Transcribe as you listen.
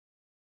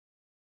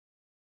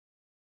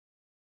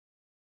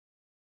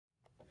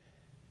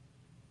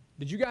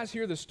Did you guys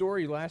hear the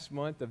story last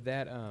month of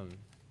that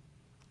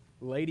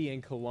lady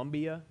in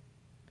Colombia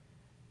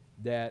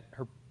that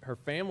her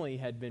family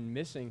had been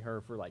missing her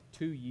for like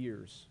 2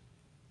 years?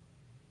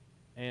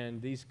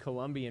 And these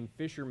Colombian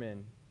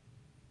fishermen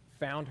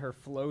found her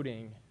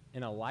floating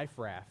in a life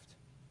raft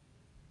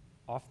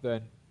off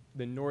the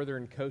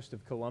northern coast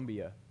of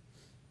Colombia.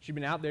 She'd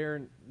been out there,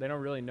 and they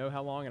don't really know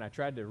how long, and I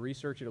tried to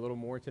research it a little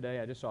more today.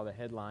 I just saw the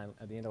headline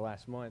at the end of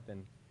last month,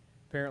 and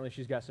apparently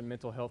she's got some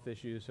mental health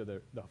issues, so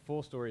the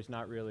full story is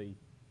not really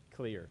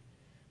clear.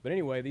 But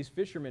anyway, these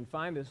fishermen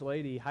find this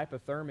lady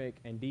hypothermic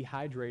and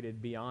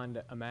dehydrated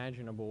beyond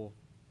imaginable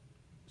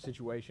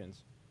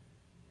situations,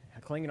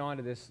 clinging on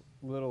to this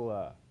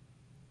little,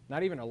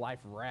 not even a life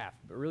raft,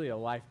 but really a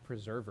life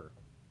preserver.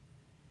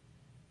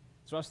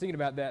 So I was thinking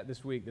about that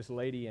this week, this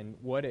lady, and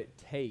what it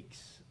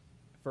takes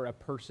for a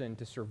person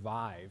to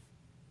survive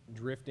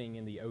drifting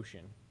in the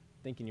ocean,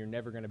 thinking you're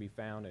never going to be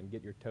found and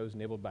get your toes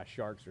nibbled by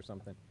sharks or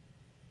something.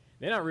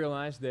 Then I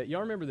realized that,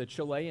 y'all remember the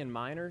Chilean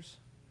miners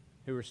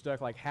who were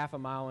stuck like half a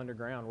mile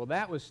underground? Well,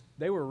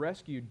 they were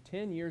rescued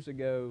 10 years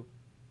ago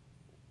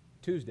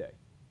Tuesday,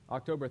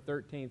 October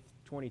 13th,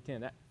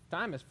 2010. That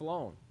time has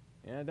flown.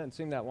 Yeah, it doesn't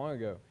seem that long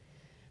ago.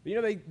 But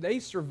you know, they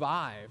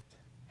survived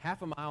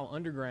half a mile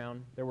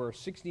underground. There were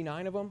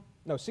 69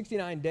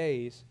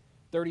 days,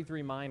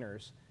 33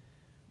 miners.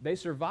 They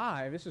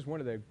survived. This is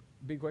one of the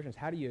big questions.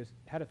 How do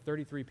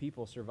 33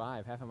 people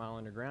survive half a mile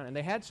underground? And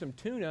they had some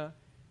tuna,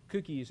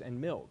 cookies,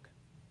 and milk.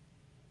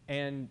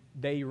 And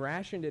they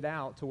rationed it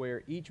out to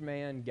where each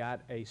man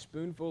got a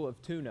spoonful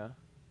of tuna,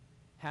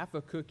 half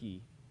a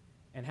cookie,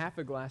 and half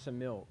a glass of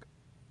milk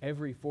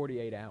every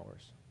 48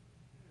 hours.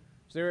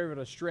 So they were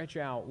able to stretch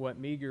out what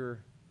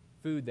meager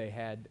food they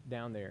had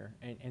down there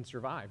and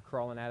survive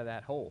crawling out of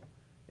that hole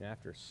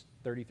after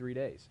 33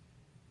 days.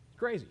 It's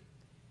crazy.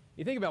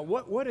 You think about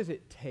what does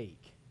it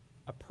take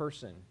a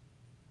person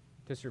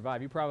to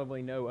survive? You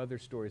probably know other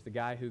stories. The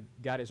guy who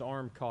got his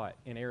arm caught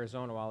in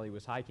Arizona while he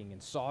was hiking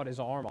and sawed his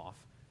arm off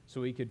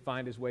so he could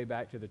find his way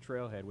back to the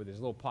trailhead with his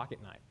little pocket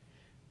knife.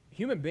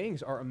 Human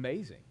beings are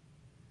amazing.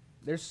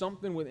 There's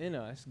something within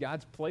us,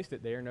 God's placed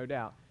it there, no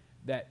doubt,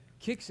 that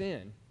kicks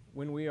in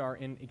when we are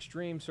in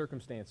extreme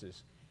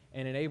circumstances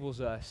and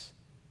enables us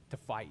to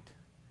fight.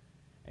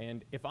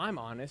 And if I'm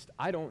honest,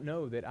 I don't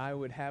know that I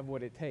would have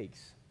what it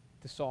takes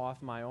to saw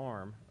off my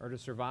arm or to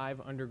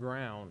survive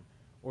underground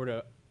or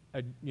to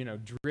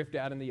drift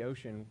out in the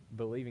ocean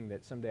believing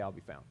that someday I'll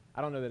be found.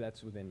 I don't know that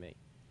that's within me.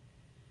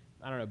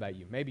 I don't know about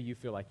you. Maybe you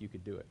feel like you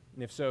could do it.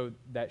 And if so,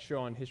 that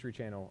show on History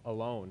Channel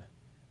alone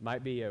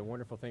might be a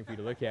wonderful thing for you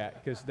to look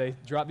at, because they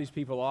drop these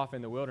people off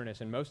in the wilderness,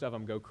 and most of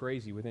them go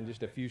crazy within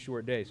just a few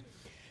short days.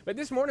 But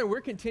this morning,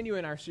 we're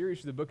continuing our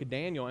series through the book of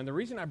Daniel, and the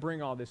reason I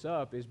bring all this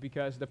up is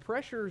because the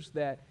pressures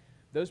that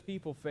those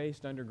people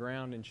faced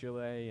underground in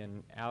Chile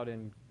and out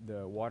in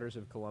the waters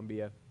of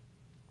Colombia,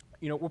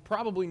 we're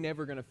probably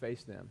never going to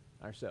face them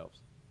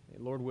ourselves.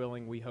 Lord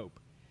willing, we hope.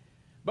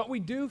 But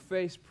we do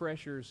face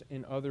pressures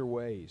in other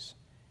ways.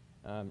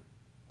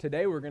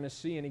 Today, we're going to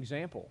see an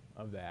example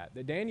of that.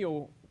 That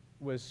Daniel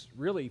was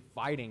really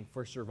fighting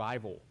for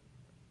survival,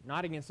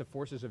 not against the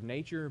forces of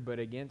nature, but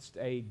against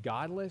a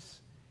godless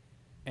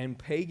and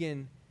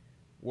pagan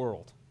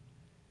world.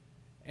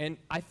 And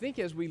I think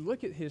as we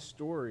look at his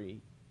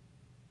story,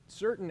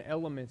 certain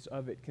elements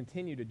of it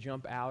continue to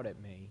jump out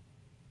at me.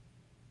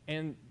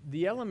 And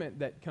the element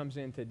that comes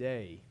in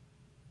today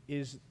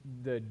is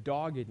the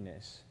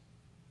doggedness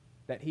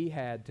that he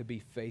had to be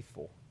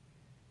faithful.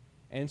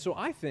 And so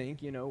I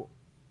think,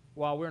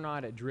 while we're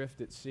not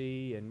adrift at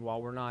sea and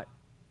while we're not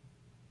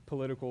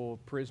political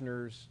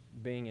prisoners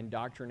being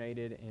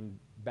indoctrinated in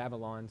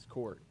Babylon's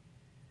court,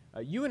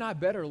 you and I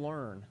better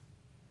learn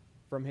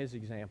from his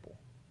example,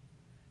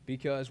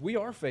 because we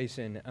are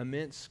facing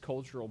immense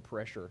cultural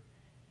pressure.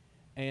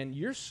 And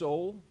your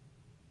soul,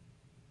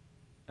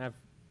 I've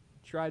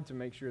tried to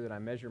make sure that I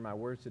measure my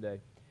words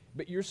today,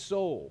 but your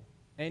soul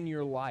and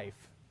your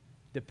life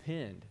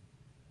depend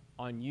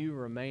on you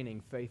remaining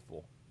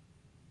faithful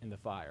in the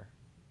fire.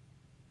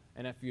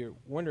 And if you're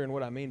wondering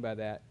what I mean by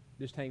that,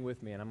 just hang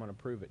with me and I'm going to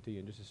prove it to you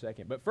in just a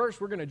second. But first,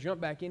 we're going to jump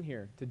back in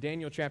here to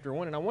Daniel chapter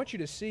 1, and I want you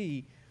to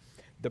see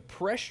the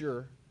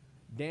pressure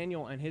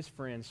Daniel and his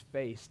friends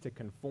faced to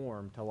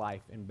conform to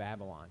life in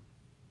Babylon.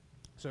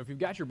 So if you've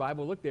got your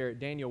Bible, look there at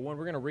Daniel 1.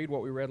 We're going to read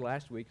what we read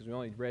last week because we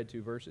only read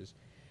 2 verses.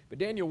 But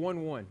Daniel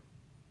 1:1.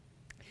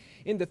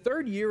 In the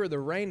 3rd year of the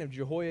reign of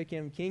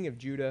Jehoiakim, king of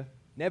Judah,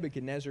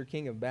 Nebuchadnezzar,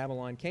 king of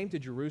Babylon, came to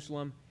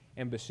Jerusalem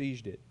and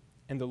besieged it.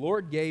 And the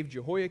Lord gave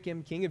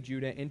Jehoiakim, king of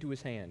Judah, into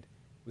his hand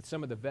with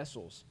some of the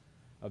vessels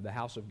of the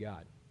house of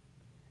God.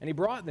 And he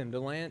brought them to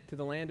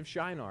the land of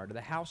Shinar, to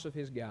the house of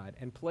his God,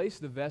 and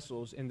placed the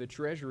vessels in the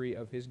treasury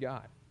of his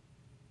God.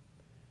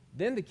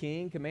 Then the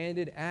king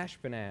commanded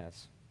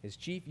Ashpenaz, his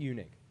chief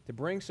eunuch, to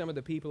bring some of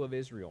the people of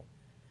Israel,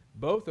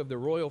 both of the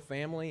royal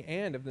family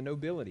and of the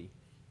nobility,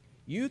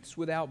 youths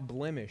without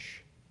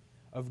blemish,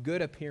 of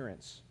good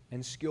appearance,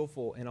 and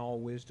skillful in all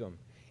wisdom,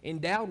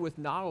 endowed with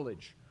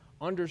knowledge,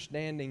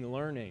 understanding,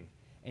 learning,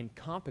 and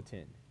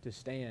competent to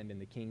stand in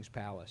the king's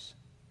palace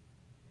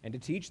and to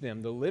teach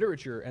them the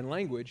literature and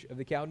language of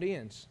the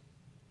Chaldeans.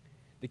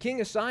 The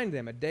king assigned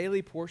them a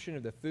daily portion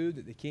of the food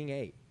that the king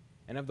ate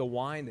and of the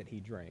wine that he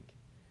drank.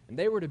 And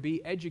they were to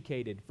be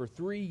educated for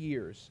 3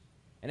 years.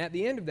 And at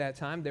the end of that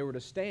time, they were to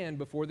stand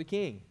before the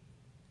king.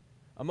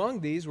 Among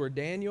these were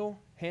Daniel,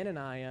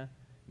 Hananiah,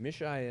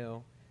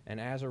 Mishael, and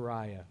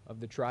Azariah of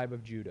the tribe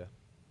of Judah.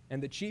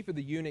 And the chief of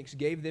the eunuchs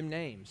gave them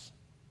names.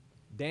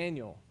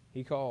 Daniel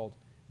he called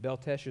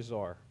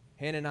Belteshazzar.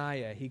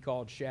 Hananiah he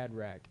called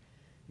Shadrach.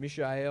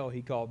 Mishael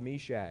he called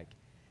Meshach.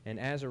 And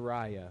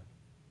Azariah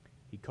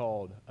he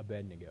called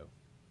Abednego.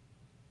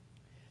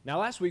 Now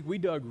last week we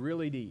dug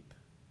really deep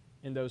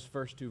in those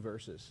first 2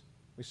 verses.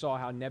 We saw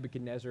how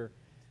Nebuchadnezzar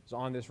was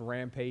on this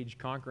rampage,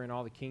 conquering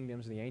all the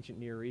kingdoms of the ancient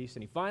Near East,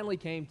 and he finally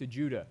came to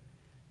Judah,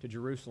 to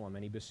Jerusalem,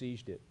 and he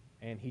besieged it.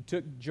 And he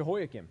took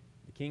Jehoiakim,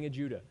 the king of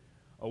Judah,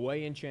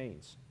 away in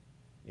chains.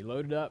 He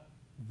loaded up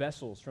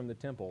vessels from the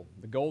temple,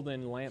 the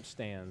golden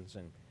lampstands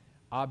and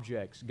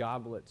objects,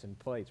 goblets and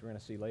plates, we're going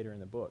to see later in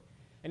the book.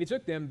 And he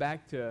took them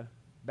back to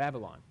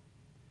Babylon.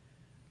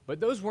 But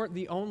those weren't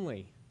the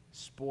only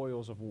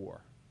spoils of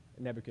war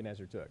that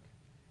Nebuchadnezzar took.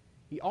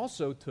 He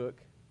also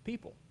took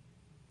people.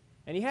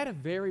 And he had a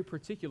very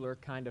particular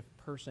kind of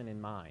person in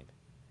mind.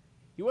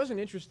 He wasn't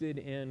interested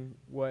in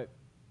what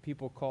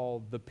people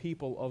call the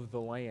people of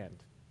the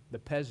land, the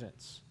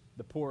peasants,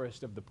 the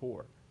poorest of the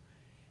poor.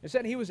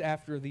 Instead, he was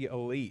after the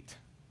elite.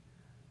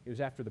 He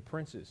was after the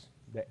princes,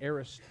 the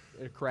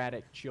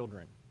aristocratic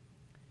children.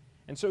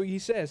 And so he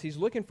says he's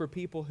looking for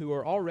people who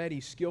are already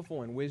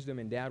skillful in wisdom,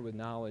 endowed with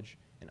knowledge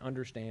and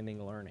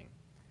understanding learning.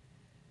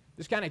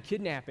 This kind of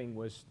kidnapping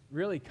was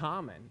really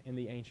common in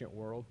the ancient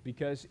world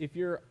because if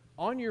you're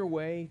on your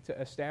way to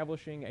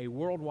establishing a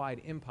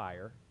worldwide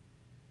empire,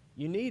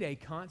 you need a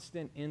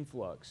constant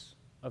influx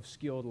of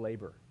skilled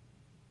labor.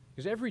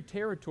 Because every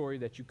territory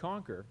that you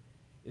conquer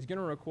is going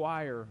to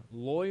require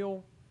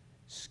loyal,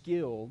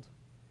 skilled,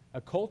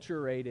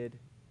 acculturated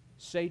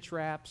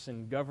satraps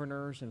and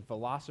governors and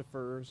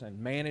philosophers and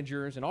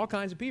managers and all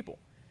kinds of people.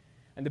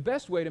 And the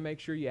best way to make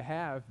sure you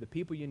have the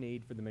people you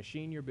need for the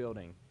machine you're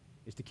building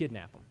is to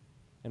kidnap them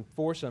and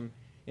force them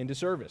into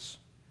service.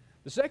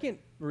 The second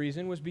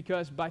reason was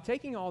because by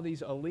taking all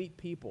these elite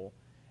people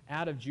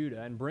out of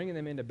Judah and bringing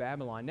them into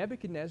Babylon,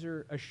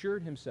 Nebuchadnezzar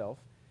assured himself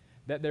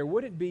that there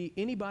wouldn't be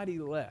anybody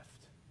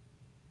left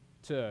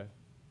to,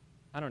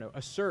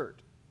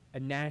 assert a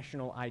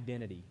national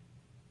identity.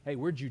 Hey,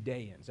 we're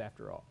Judeans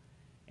after all,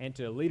 and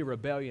to lead a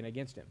rebellion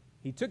against him.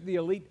 He took the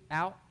elite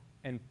out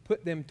and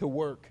put them to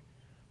work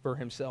for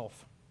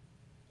himself.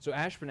 So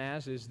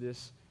Ashpenaz is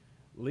this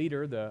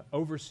leader, the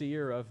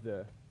overseer of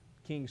the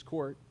king's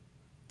court,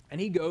 and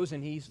he goes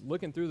and he's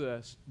looking through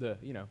the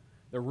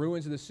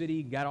ruins of the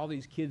city, got all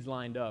these kids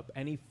lined up,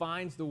 and he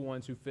finds the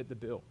ones who fit the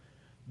bill.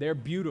 They're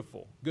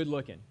beautiful, good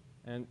looking.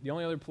 And the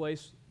only other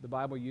place the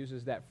Bible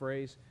uses that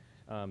phrase,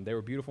 they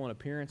were beautiful in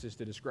appearance, is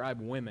to describe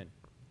women.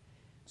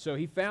 So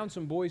he found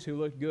some boys who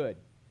looked good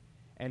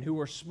and who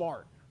were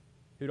smart,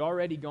 who'd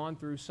already gone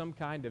through some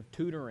kind of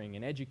tutoring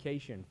and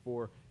education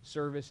for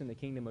service in the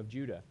kingdom of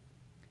Judah.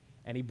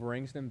 And he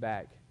brings them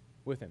back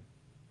with him.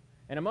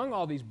 And among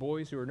all these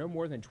boys who are no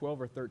more than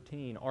 12 or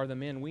 13 are the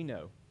men we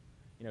know.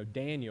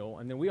 Daniel,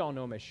 and then we all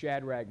know him as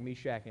Shadrach,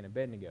 Meshach, and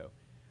Abednego.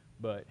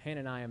 But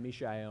Hananiah,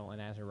 Mishael,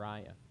 and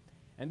Azariah.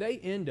 And they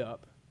end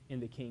up in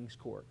the king's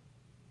court.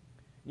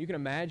 You can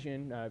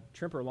imagine,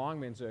 Tremper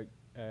Longman's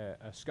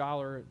a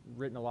scholar,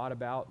 written a lot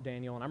about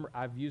Daniel, and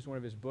I've used one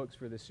of his books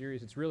for this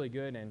series. It's really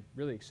good and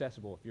really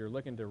accessible. If you're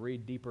looking to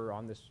read deeper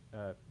on this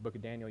book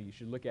of Daniel, you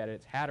should look at it.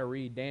 It's How to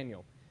Read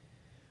Daniel.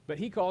 But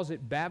he calls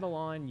it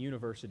Babylon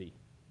University,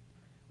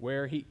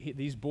 where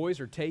these boys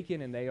are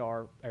taken and they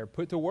are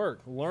put to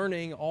work,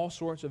 learning all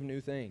sorts of new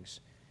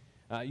things.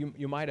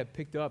 You might have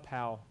picked up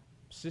how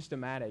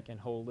systematic and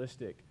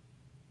holistic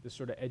this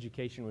sort of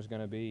education was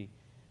going to be.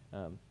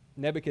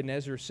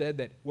 Nebuchadnezzar said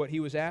that what he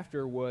was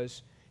after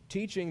was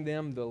teaching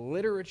them the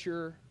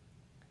literature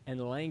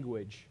and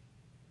language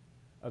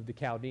of the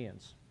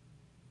Chaldeans.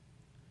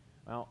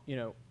 Well,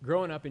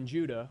 growing up in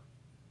Judah,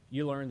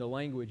 you learn the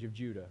language of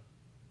Judah.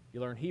 You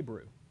learn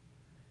Hebrew.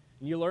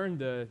 And you learn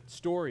the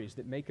stories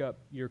that make up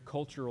your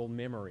cultural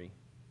memory.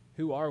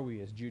 Who are we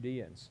as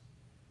Judeans?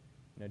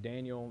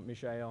 Daniel,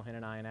 Mishael,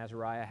 Hananiah, and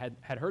Azariah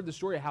had heard the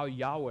story of how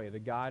Yahweh, the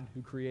God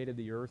who created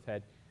the earth,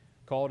 had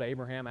called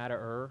Abraham out of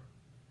Ur,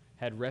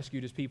 had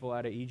rescued his people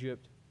out of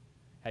Egypt,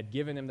 had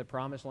given them the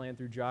promised land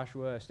through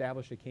Joshua,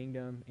 established a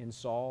kingdom in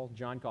Saul.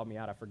 John called me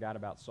out. I forgot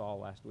about Saul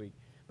last week.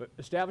 But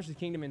established the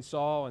kingdom in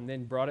Saul and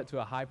then brought it to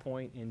a high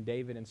point in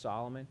David and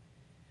Solomon.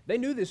 They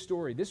knew this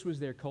story. This was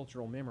their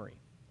cultural memory.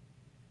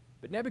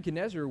 But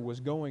Nebuchadnezzar was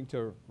going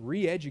to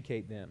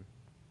re-educate them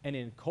and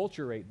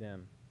enculturate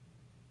them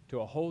to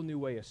a whole new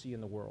way of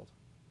seeing the world.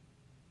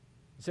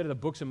 Instead of the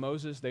books of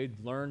Moses, they'd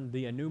learn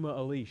the Enuma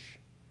Elish,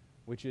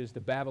 which is the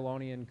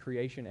Babylonian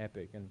creation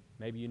epic. And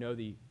maybe you know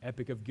the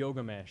Epic of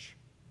Gilgamesh.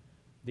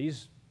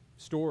 These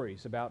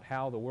stories about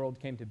how the world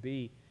came to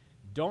be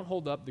don't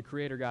hold up the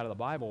creator God of the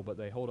Bible, but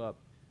they hold up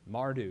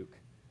Marduk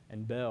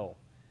and Bel.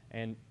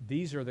 And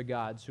these are the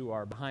gods who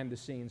are behind the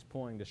scenes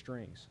pulling the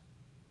strings.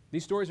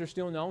 These stories are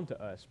still known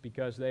to us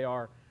because they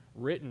are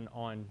written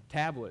on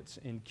tablets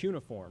in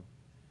cuneiform,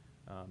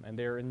 and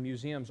they're in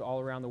museums all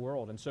around the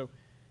world. And so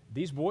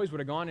these boys would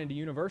have gone into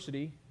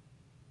university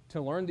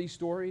to learn these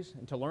stories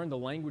and to learn the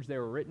language they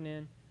were written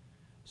in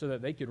so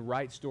that they could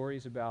write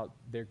stories about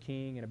their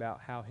king and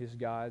about how his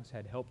gods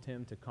had helped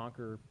him to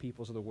conquer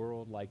peoples of the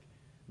world like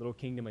little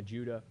kingdom of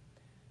Judah,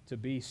 to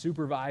be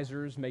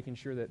supervisors, making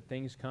sure that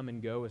things come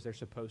and go as they're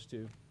supposed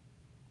to,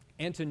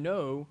 and to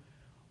know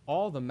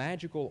all the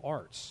magical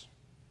arts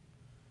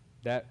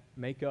that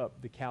make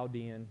up the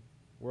Chaldean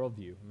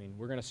worldview. I mean,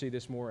 we're going to see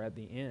this more at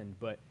the end,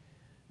 but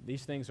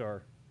these things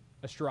are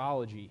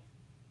astrology,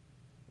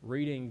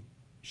 reading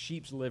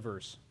sheep's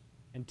livers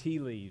and tea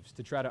leaves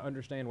to try to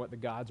understand what the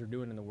gods are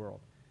doing in the world.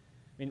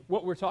 I mean,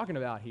 what we're talking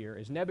about here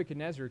is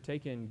Nebuchadnezzar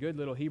taking good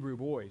little Hebrew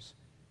boys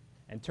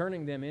and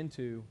turning them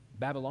into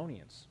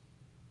Babylonians,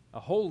 a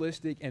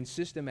holistic and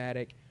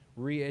systematic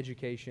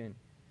re-education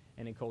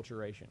and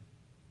enculturation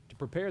to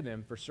prepare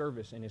them for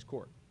service in his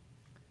court.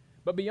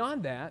 But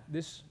beyond that,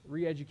 this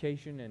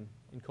re-education and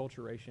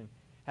enculturation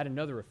had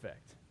another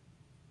effect.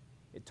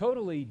 It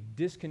totally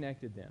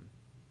disconnected them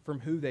from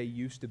who they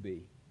used to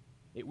be.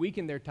 It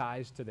weakened their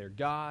ties to their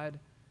God,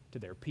 to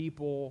their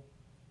people,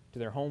 to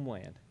their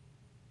homeland.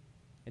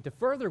 And to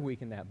further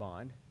weaken that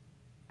bond,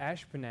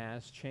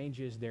 Ashpenaz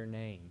changes their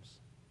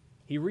names.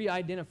 He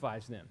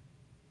re-identifies them.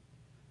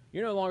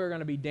 You're no longer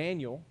going to be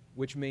Daniel,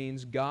 which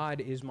means God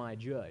is my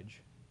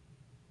judge.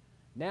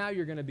 Now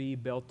you're going to be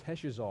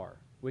Belteshazzar,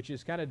 which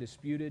is kind of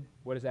disputed.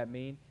 What does that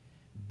mean?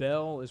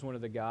 Bel is one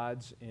of the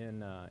gods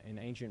in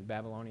ancient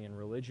Babylonian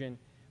religion,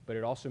 but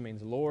it also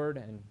means Lord,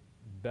 and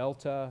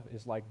Belta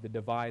is like the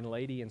divine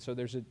lady, and so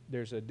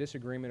there's a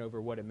disagreement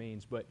over what it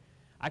means. But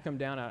I come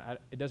down,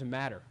 it doesn't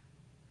matter.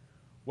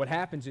 What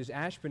happens is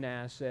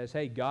Ashpenaz says,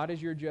 hey, God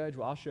is your judge,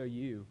 well, I'll show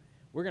you.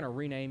 We're going to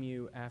rename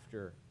you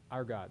after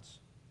our gods.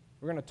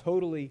 We're going to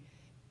totally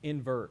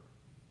invert.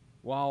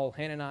 While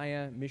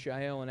Hananiah,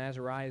 Mishael, and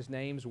Azariah's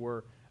names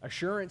were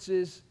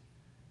assurances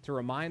to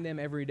remind them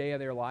every day of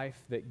their life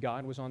that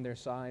God was on their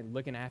side,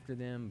 looking after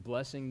them,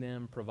 blessing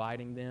them,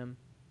 providing them,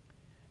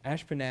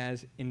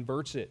 Ashpenaz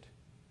inverts it.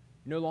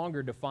 No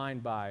longer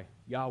defined by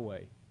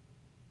Yahweh.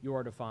 You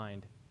are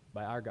defined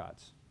by our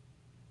gods.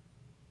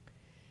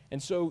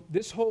 And so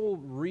this whole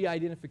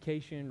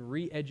re-identification,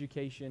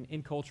 re-education,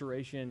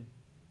 enculturation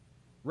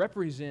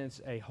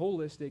represents a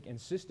holistic and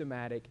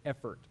systematic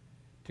effort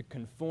to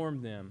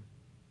conform them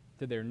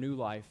to their new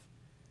life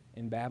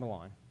in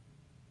Babylon.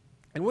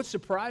 And what's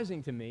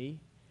surprising to me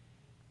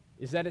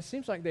is that it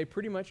seems like they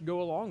pretty much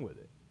go along with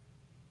it.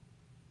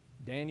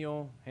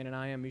 Daniel,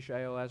 Hananiah,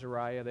 Mishael,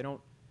 Azariah, they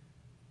don't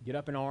get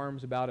up in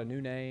arms about a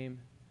new name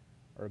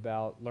or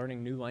about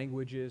learning new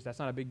languages. That's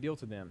not a big deal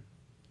to them.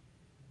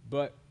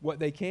 But what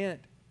they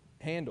can't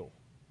handle,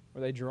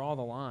 where they draw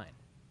the line,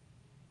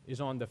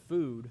 is on the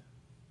food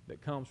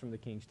that comes from the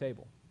king's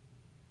table.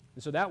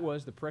 And so that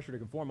was the pressure to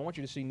conform. I want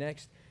you to see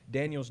next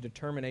Daniel's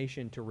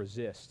determination to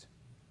resist.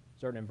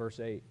 Starting in verse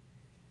 8.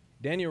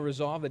 Daniel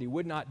resolved that he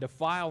would not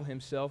defile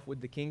himself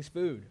with the king's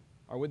food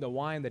or with the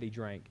wine that he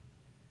drank.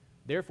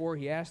 Therefore,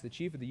 he asked the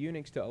chief of the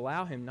eunuchs to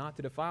allow him not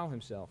to defile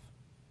himself.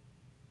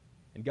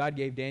 And God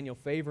gave Daniel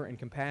favor and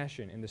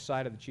compassion in the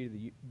sight of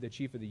the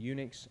chief of the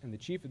eunuchs. And the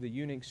chief of the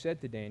eunuchs said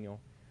to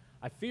Daniel,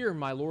 I fear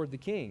my lord the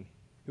king,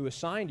 who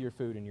assigned your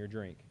food and your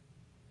drink.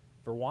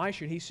 For why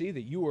should he see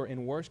that you are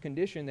in worse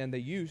condition than the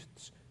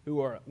youths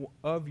who are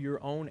of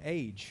your own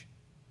age?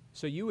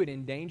 So you would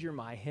endanger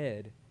my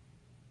head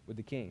with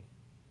the king.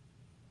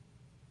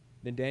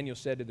 Then Daniel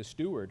said to the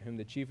steward, whom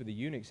the chief of the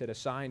eunuchs had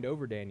assigned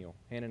over Daniel,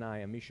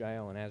 Hananiah,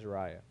 Mishael, and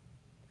Azariah,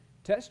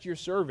 test your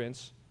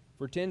servants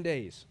for 10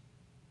 days.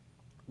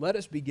 Let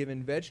us be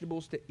given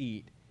vegetables to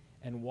eat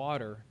and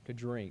water to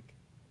drink.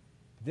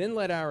 Then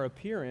let our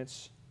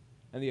appearance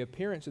and the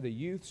appearance of the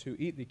youths who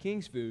eat the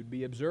king's food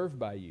be observed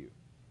by you,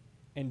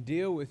 and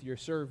deal with your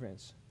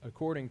servants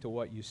according to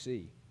what you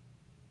see.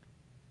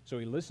 So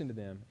he listened to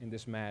them in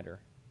this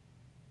matter,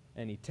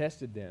 and he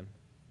tested them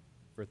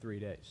for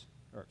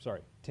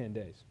 10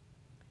 days.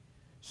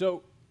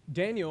 So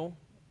Daniel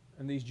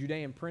and these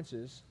Judean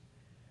princes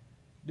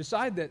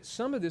decide that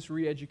some of this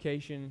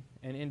re-education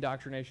and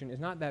indoctrination is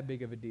not that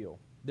big of a deal.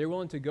 They're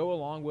willing to go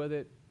along with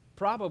it,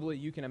 probably,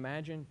 you can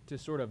imagine, to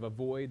sort of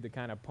avoid the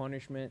kind of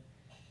punishment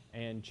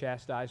and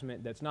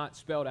chastisement that's not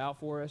spelled out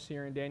for us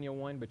here in Daniel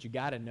 1, but you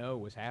got to know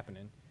what's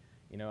happening.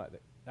 You know,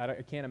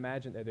 I can't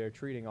imagine that they're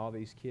treating all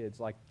these kids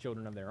like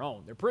children of their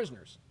own. They're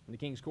prisoners in the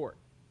king's court.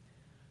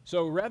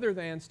 So rather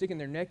than sticking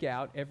their neck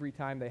out every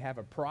time they have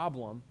a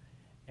problem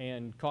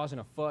and causing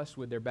a fuss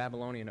with their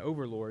Babylonian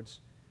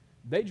overlords,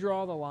 they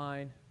draw the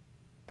line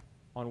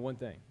on one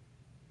thing,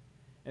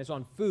 and it's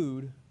on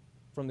food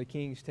from the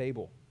king's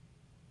table.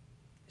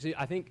 See,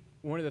 I think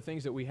one of the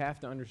things that we have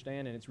to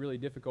understand, and it's really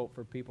difficult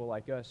for people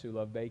like us who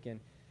love bacon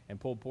and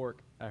pulled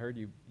pork. I heard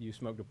you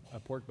smoked a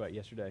pork butt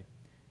yesterday.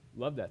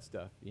 Love that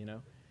stuff, you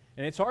know.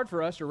 And it's hard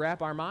for us to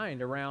wrap our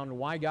mind around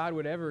why God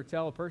would ever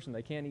tell a person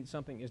they can't eat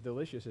something as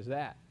delicious as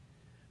that.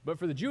 But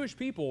for the Jewish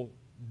people,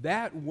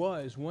 that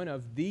was one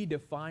of the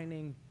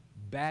defining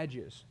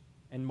badges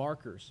and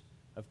markers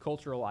of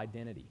cultural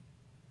identity.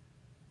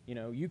 You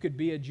know, you could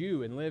be a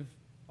Jew and live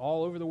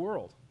all over the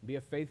world, be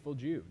a faithful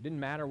Jew. It didn't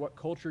matter what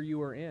culture you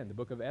were in. The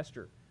book of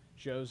Esther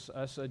shows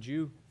us a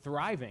Jew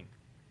thriving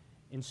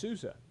in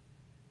Susa.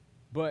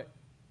 But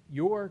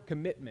your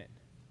commitment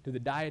to the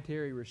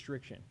dietary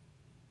restriction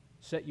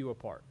set you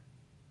apart,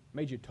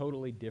 made you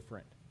totally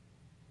different.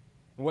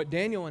 And what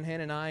Daniel and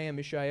Hananiah,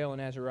 Mishael,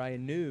 and Azariah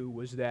knew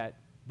was that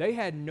they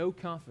had no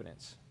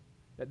confidence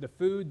that the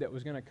food that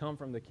was going to come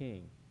from the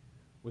king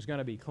was going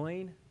to be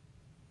clean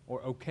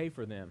or okay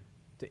for them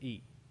to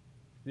eat.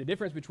 The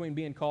difference between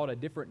being called a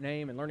different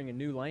name and learning a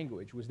new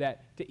language was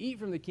that to eat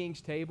from the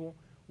king's table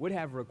would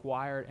have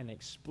required an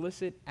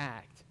explicit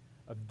act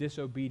of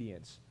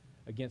disobedience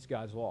against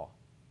God's law.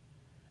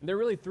 And there are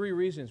really three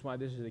reasons why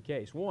this is the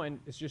case. One,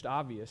 it's just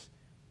obvious.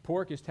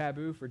 Pork is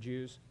taboo for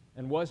Jews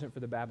and wasn't for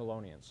the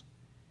Babylonians.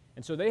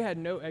 And so they had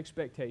no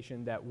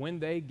expectation that when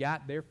they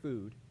got their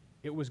food,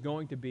 it was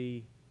going to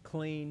be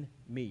clean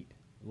meat,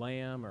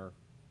 lamb or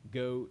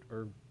goat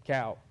or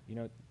cow. You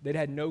know, they'd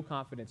had no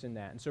confidence in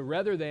that. And so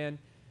rather than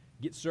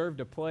get served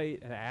a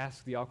plate and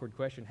ask the awkward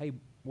question, hey,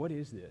 what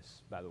is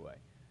this, by the way?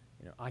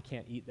 You know, I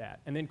can't eat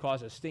that. And then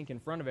cause a stink in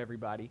front of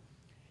everybody.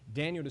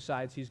 Daniel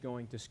decides he's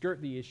going to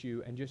skirt the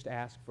issue and just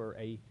ask for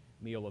a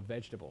meal of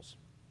vegetables.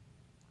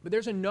 But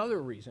there's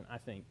another reason, I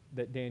think,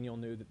 that Daniel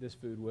knew that this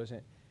food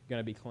wasn't going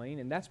to be clean,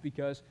 and that's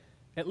because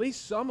at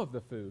least some of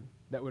the food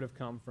that would have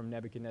come from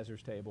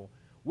Nebuchadnezzar's table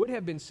would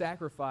have been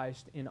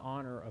sacrificed in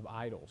honor of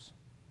idols.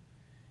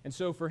 And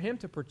so for him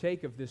to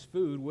partake of this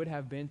food would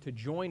have been to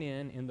join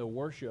in the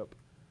worship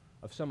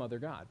of some other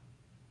god.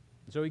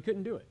 So he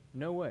couldn't do it.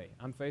 No way.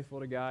 I'm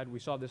faithful to God. We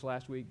saw this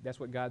last week. That's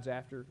what God's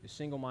after, is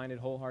single-minded,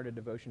 wholehearted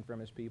devotion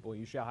from his people.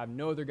 You shall have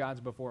no other gods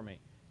before me.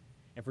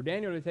 And for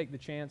Daniel to take the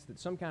chance that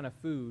some kind of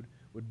food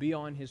would be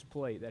on his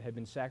plate that had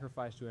been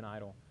sacrificed to an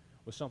idol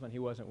was something he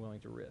wasn't willing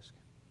to risk.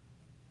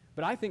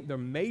 But I think the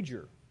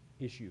major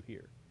issue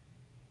here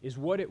is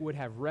what it would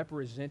have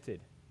represented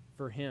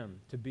for him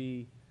to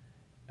be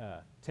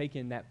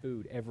taking that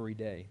food every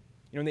day.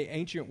 You know, in the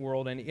ancient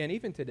world and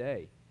even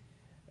today,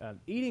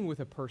 eating with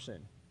a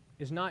person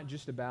is not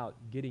just about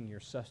getting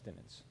your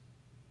sustenance,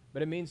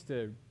 but it means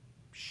to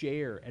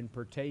share and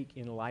partake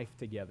in life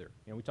together.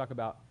 You know, we talk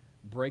about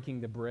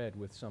breaking the bread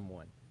with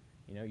someone.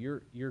 You know,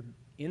 you're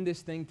in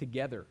this thing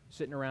together,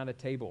 sitting around a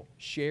table,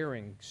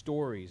 sharing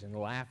stories and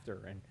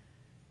laughter, and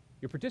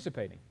you're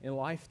participating in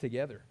life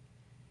together.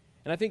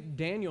 And I think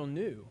Daniel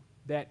knew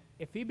that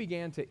if he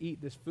began to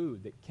eat this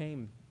food that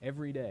came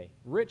every day,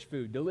 rich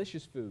food,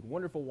 delicious food,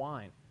 wonderful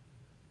wine,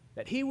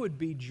 that he would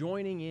be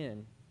joining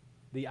in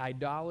the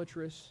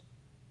idolatrous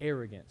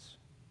arrogance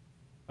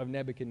of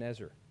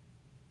Nebuchadnezzar.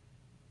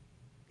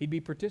 He'd be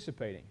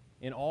participating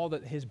in all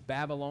that his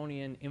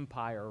Babylonian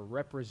empire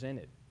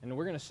represented. And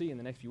we're going to see in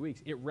the next few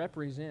weeks, it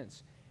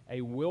represents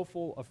a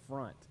willful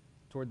affront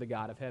toward the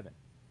God of heaven.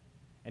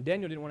 And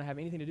Daniel didn't want to have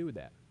anything to do with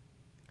that.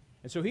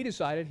 And so he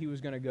decided he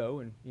was going to go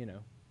and,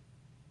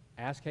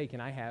 ask, hey, can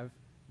I have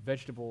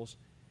vegetables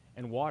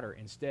and water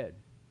instead?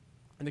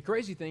 And the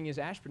crazy thing is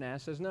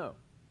Ashpenaz says no.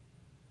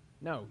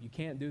 No, you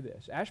can't do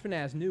this.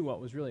 Ashpenaz knew what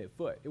was really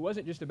afoot. It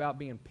wasn't just about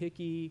being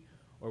picky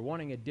or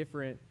wanting a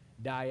different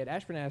diet.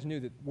 Ashpenaz knew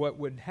that what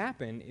would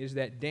happen is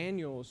that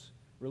Daniel's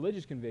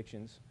religious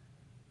convictions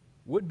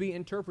would be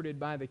interpreted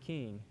by the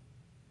king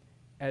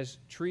as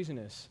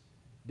treasonous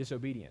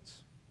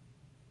disobedience.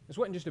 This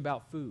wasn't just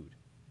about food.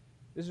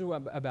 This is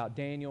about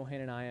Daniel,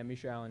 Hananiah,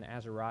 Mishael, and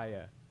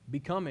Azariah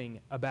becoming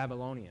a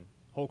Babylonian,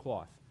 whole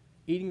cloth,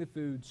 eating the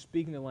food,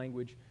 speaking the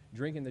language,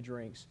 drinking the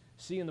drinks,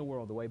 seeing the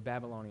world the way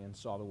Babylonians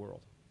saw the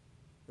world.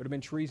 It would have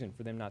been treason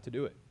for them not to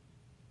do it.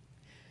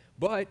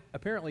 But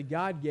apparently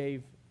God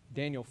gave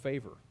Daniel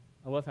favor.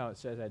 I love how it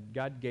says that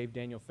God gave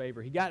Daniel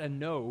favor. He got a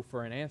no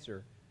for an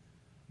answer,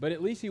 but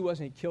at least he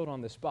wasn't killed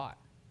on the spot.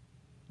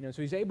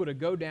 So he's able to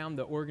go down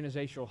the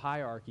organizational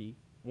hierarchy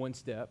one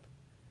step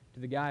to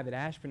the guy that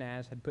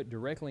Ashpenaz had put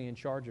directly in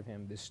charge of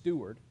him, the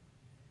steward,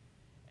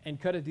 and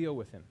cut a deal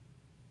with him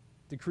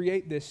to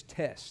create this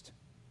test,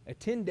 a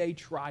 10-day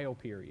trial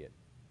period,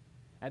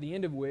 at the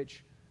end of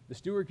which the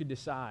steward could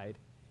decide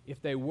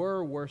if they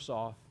were worse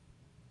off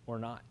or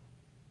not.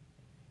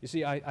 You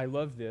see, I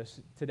love this.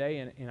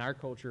 Today in our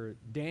culture,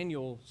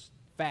 Daniel's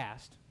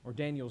fast or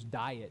Daniel's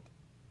diet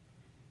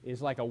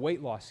is like a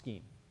weight loss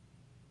scheme.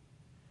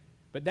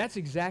 But that's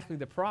exactly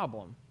the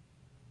problem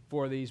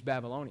for these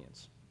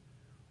Babylonians.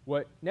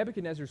 What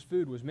Nebuchadnezzar's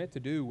food was meant to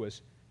do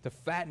was to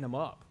fatten them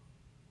up,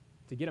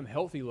 to get them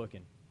healthy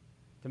looking,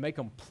 to make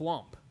them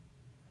plump.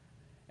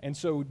 And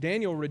so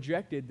Daniel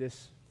rejected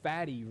this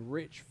fatty,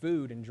 rich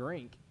food and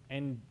drink,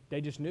 and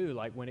they just knew,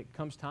 like, when it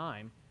comes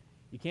time,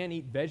 you can't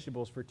eat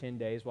vegetables for 10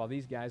 days while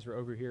these guys are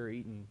over here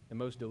eating the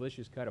most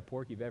delicious cut of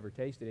pork you've ever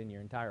tasted in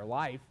your entire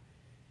life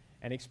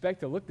and expect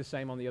to look the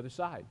same on the other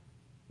side.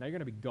 Now you're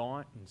going to be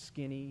gaunt and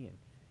skinny and,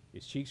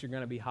 His cheeks are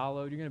going to be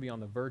hollowed. You're going to be on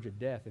the verge of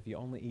death if you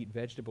only eat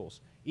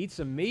vegetables. Eat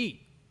some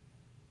meat.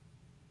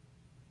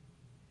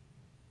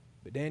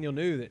 But Daniel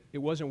knew that it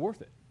wasn't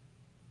worth it.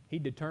 He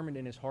determined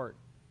in his heart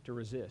to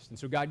resist. And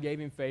so God gave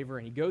him favor,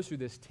 and he goes through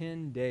this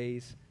 10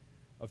 days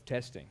of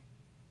testing.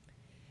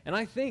 And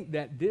I think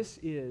that this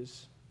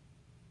is,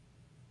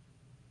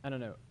 I don't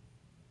know,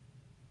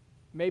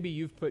 maybe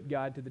you've put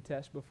God to the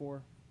test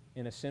before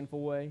in a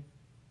sinful way.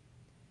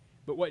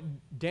 But what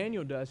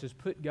Daniel does is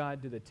put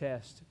God to the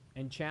test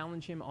and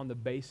challenge him on the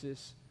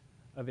basis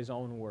of his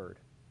own word.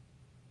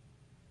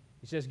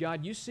 He says,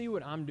 God, you see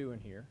what I'm doing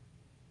here,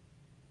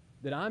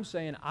 that I'm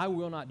saying I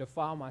will not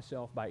defile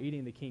myself by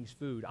eating the king's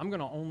food. I'm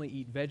going to only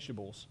eat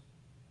vegetables.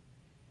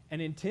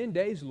 And in 10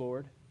 days,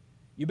 Lord,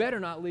 you better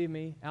not leave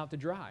me out to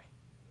dry.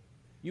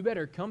 You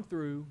better come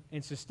through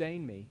and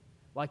sustain me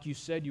like you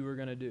said you were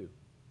going to do.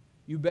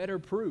 You better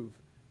prove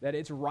that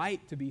it's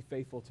right to be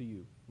faithful to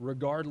you,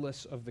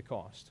 regardless of the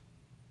cost.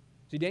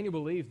 See, Daniel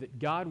believed that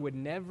God would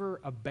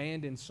never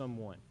abandon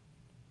someone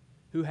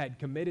who had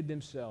committed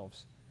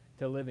themselves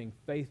to living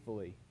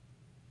faithfully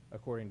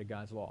according to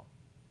God's law.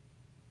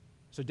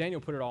 So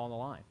Daniel put it all on the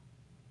line.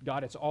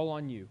 God, it's all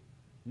on you.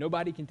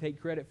 Nobody can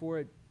take credit for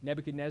it.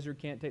 Nebuchadnezzar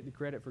can't take the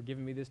credit for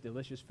giving me this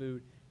delicious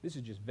food. This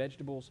is just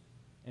vegetables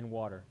and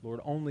water.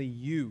 Lord, only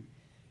you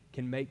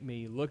can make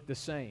me look the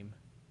same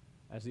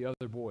as the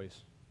other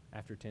boys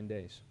after 10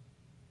 days.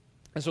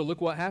 And so look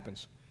what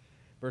happens.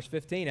 Verse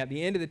 15, at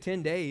the end of the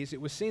 10 days,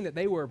 it was seen that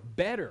they were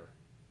better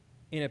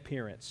in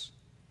appearance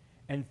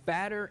and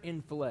fatter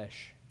in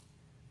flesh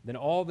than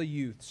all the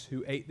youths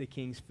who ate the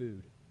king's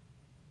food.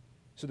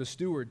 So the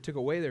steward took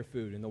away their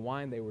food and the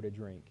wine they were to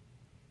drink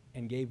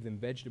and gave them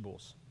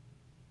vegetables.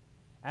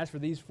 As for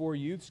these 4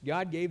 youths,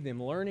 God gave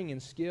them learning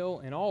and skill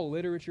in all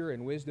literature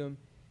and wisdom,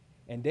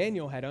 and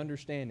Daniel had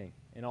understanding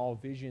in all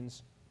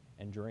visions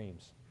and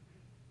dreams.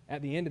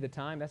 At the end of the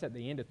time, that's at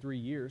the end of 3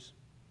 years,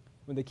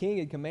 when the king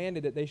had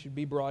commanded that they should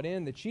be brought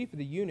in, the chief of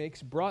the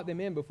eunuchs brought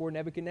them in before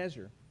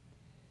Nebuchadnezzar.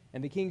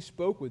 And the king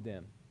spoke with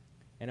them,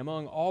 and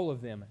among all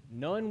of them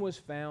none was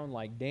found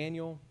like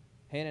Daniel,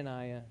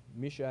 Hananiah,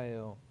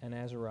 Mishael, and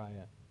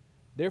Azariah.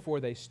 Therefore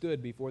they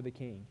stood before the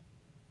king.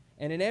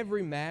 And in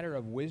every matter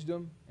of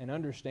wisdom and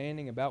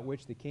understanding about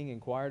which the king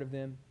inquired of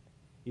them,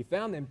 he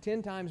found them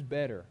 10 times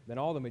better than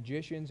all the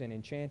magicians and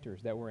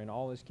enchanters that were in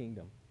all his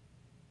kingdom.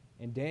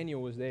 And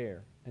Daniel was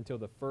there until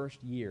the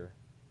first year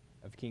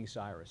of King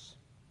Cyrus.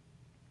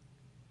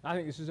 I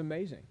think this is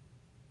amazing.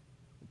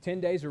 10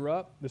 days are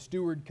up. The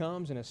steward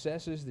comes and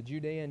assesses the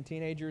Judean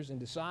teenagers and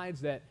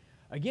decides that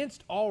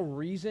against all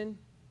reason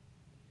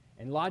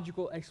and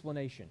logical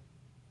explanation,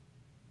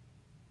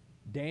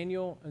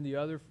 Daniel and the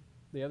other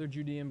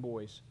Judean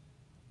boys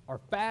are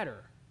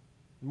fatter,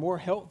 more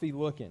healthy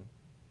looking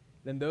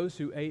than those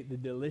who ate the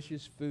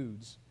delicious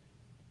foods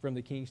from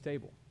the king's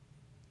table.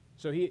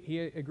 So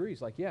he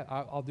agrees, like, yeah,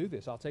 I'll do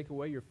this. I'll take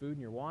away your food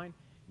and your wine.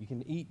 You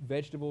can eat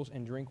vegetables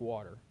and drink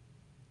water.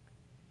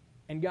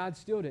 And God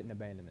still didn't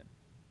abandon them.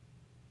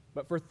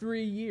 But for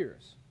 3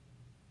 years,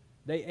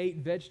 they ate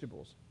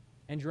vegetables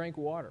and drank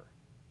water.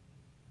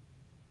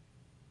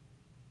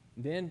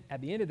 Then,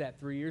 at the end of that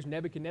 3 years,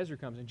 Nebuchadnezzar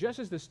comes. And just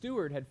as the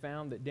steward had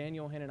found that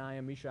Daniel,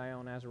 Hananiah, Mishael,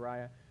 and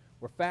Azariah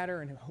were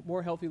fatter and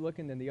more healthy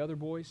looking than the other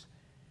boys,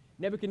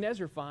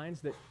 Nebuchadnezzar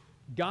finds that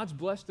God's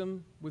blessed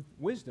them with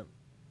wisdom,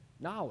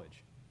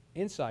 knowledge,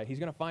 insight. He's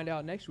going to find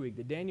out next week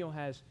that Daniel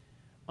has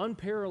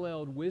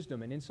unparalleled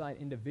wisdom and insight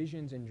into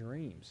visions and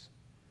dreams.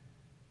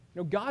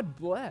 You know, God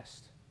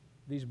blessed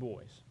these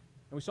boys.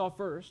 And we saw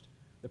first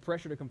the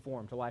pressure to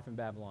conform to life in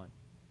Babylon.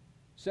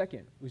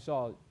 Second, we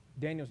saw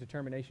Daniel's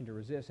determination to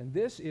resist. And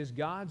this is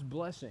God's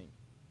blessing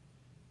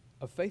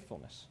of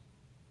faithfulness.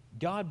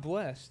 God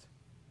blessed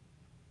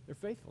their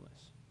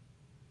faithfulness.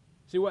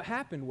 See, what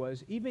happened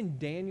was even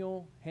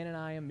Daniel,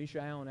 Hananiah,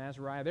 Mishael, and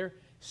Azariah, their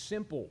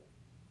simple,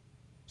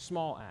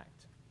 small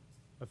act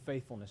of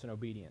faithfulness and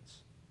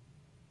obedience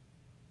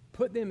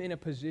put them in a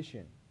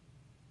position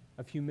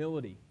of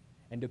humility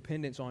and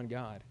dependence on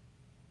God.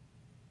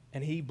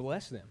 And He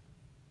blessed them.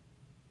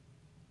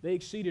 They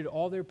exceeded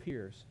all their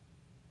peers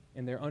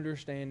in their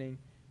understanding,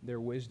 their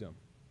wisdom.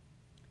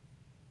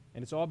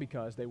 And it's all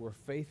because they were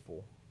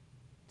faithful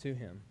to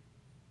Him.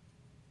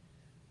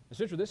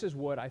 Essentially, this is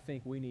what I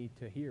think we need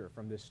to hear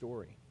from this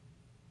story.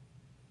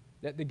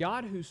 That the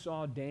God who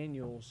saw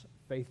Daniel's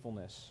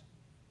faithfulness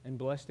and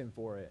blessed him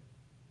for it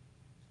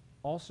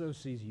also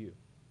sees you.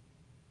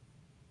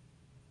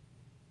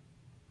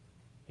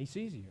 He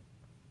sees you.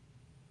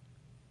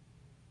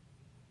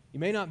 You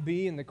may not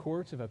be in the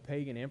courts of a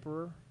pagan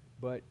emperor,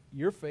 but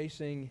you're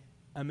facing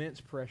immense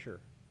pressure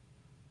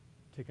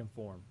to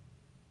conform.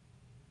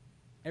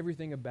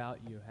 Everything about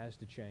you has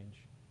to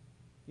change.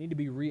 You need to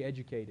be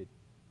re-educated,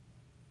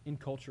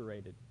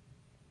 enculturated,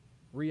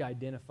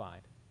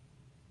 re-identified.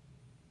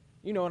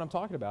 You know what I'm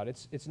talking about.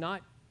 It's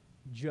not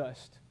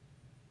just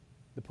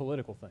the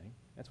political thing.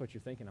 That's what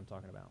you're thinking I'm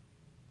talking about.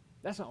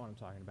 That's not what I'm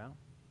talking about.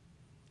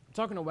 I'm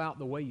talking about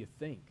the way you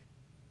think.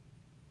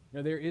 You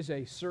know, there is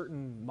a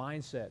certain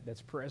mindset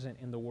that's present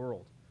in the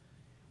world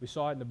We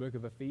saw it in the book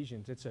of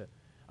Ephesians. It's a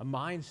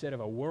mindset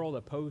of a world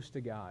opposed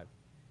to God,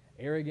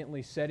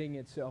 arrogantly setting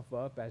itself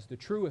up as the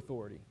true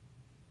authority,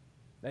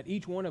 that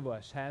each one of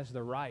us has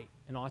the right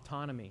and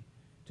autonomy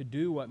to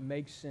do what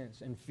makes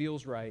sense and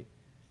feels right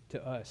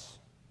to us.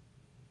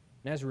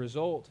 And as a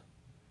result,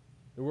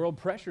 the world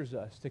pressures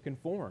us to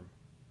conform,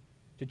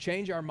 to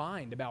change our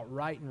mind about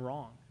right and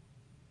wrong,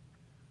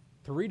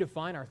 to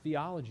redefine our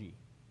theology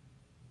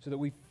so that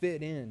we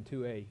fit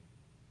into a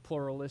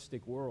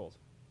pluralistic world,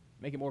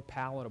 make it more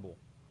palatable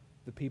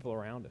to the people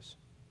around us.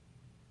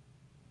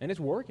 And it's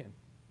working.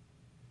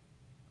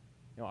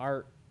 You know,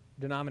 our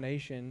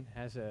denomination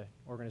has an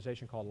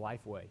organization called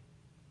Lifeway,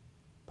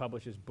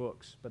 publishes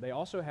books, but they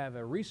also have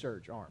a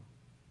research arm,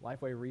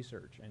 Lifeway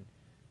Research. And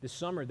this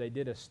summer they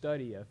did a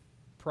study of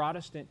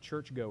Protestant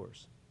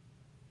churchgoers,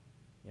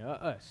 you know,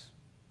 us,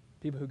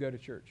 people who go to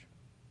church.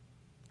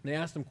 They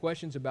asked them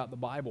questions about the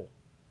Bible.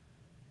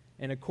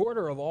 And a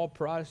quarter of all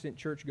Protestant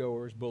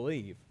churchgoers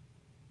believe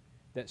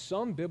that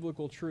some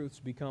biblical truths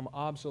become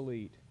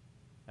obsolete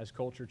as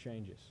culture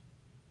changes.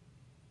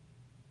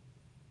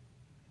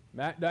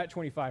 That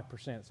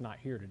 25% is not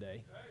here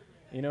today.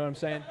 You know what I'm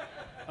saying?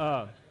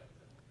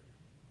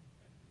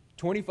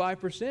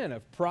 25%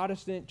 of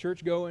Protestant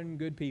church-going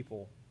good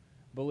people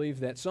believe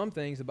that some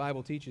things the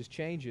Bible teaches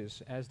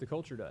changes as the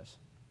culture does.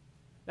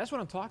 That's what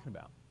I'm talking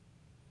about.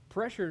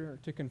 Pressure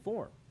to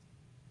conform.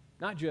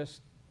 Not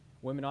just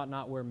women ought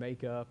not wear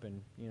makeup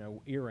and, you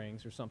know,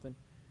 earrings or something.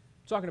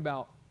 I'm talking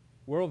about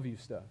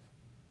worldview stuff.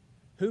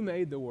 Who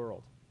made the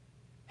world?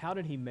 How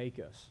did he make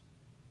us?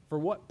 For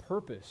what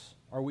purpose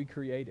are we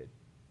created?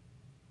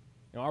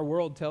 You know, our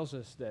world tells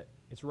us that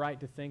it's right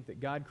to think that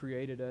God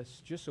created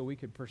us just so we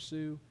could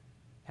pursue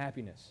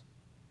happiness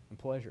and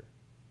pleasure.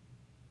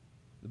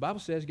 The Bible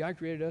says God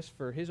created us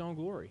for his own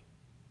glory,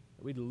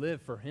 that we'd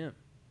live for him.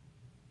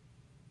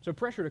 So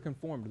pressure to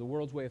conform to the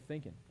world's way of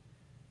thinking,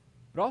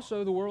 but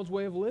also the world's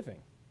way of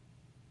living,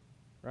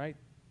 right?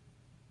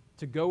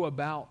 To go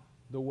about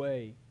the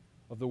way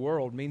of the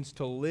world means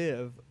to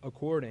live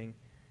according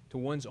to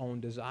one's own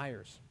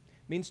desires.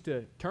 It means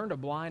to turn a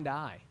blind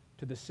eye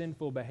to the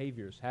sinful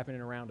behaviors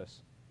happening around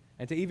us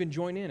and to even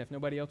join in if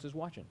nobody else is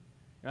watching.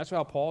 And that's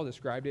how Paul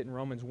described it in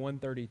Romans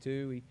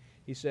 1:32.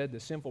 He said the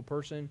sinful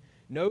person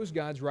knows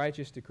God's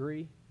righteous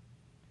decree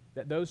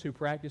that those who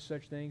practice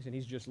such things, and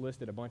he's just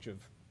listed a bunch of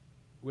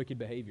wicked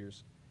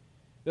behaviors,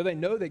 though they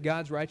know that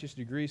God's righteous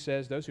decree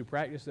says those who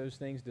practice those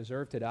things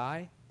deserve to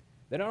die,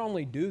 they not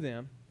only do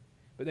them,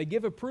 but they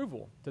give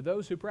approval to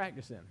those who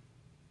practice them.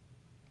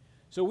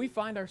 So we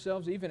find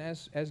ourselves, even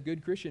as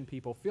good Christian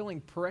people, feeling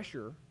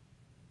pressure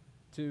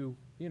to,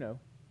 you know,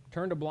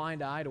 turn a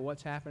blind eye to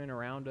what's happening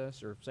around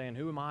us, or saying,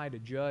 who am I to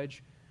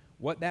judge?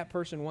 What that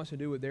person wants to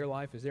do with their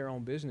life is their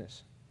own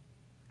business.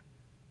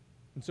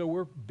 And so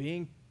we're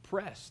being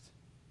pressed,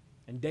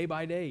 and day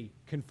by day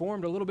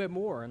conformed a little bit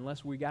more,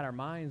 unless we got our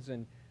minds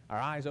and our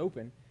eyes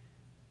open,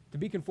 to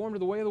be conformed to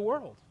the way of the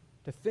world,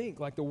 to think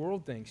like the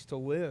world thinks, to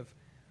live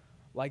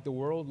like the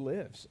world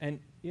lives. And,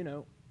 you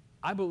know,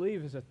 I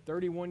believe as a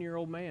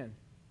 31-year-old man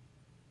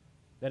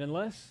that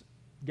unless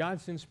God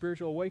sends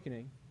spiritual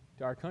awakening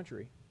to our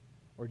country,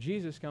 or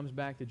Jesus comes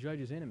back to judge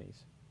his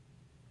enemies,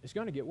 it's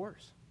going to get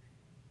worse.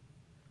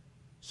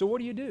 So what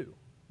do? You're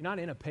not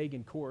in a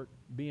pagan court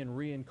being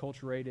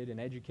re-enculturated and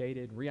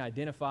educated,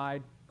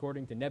 re-identified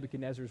according to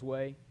Nebuchadnezzar's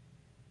way.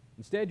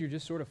 Instead, you're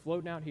just sort of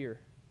floating out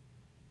here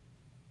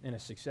in a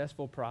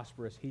successful,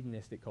 prosperous,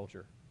 hedonistic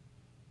culture.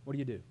 What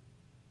do?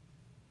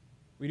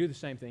 We do the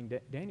same thing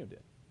Daniel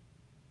did.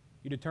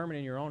 You determine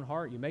in your own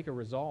heart, you make a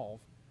resolve,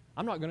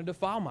 I'm not going to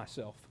defile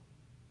myself.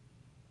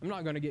 I'm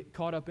not going to get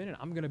caught up in it.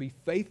 I'm going to be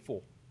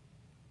faithful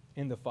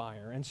in the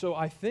fire. And so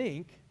I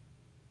think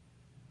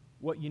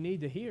what you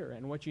need to hear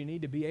and what you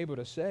need to be able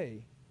to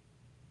say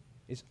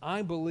is,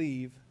 I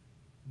believe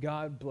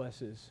God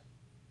blesses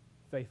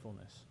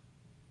faithfulness.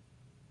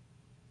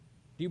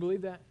 Do you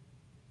believe that?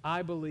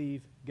 I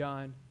believe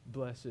God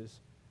blesses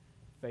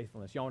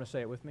faithfulness. Y'all want to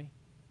say it with me?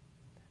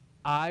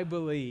 I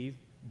believe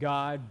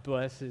God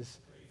blesses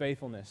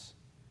faithfulness.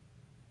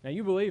 Now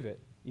you believe it.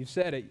 You've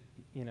said it.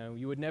 You know,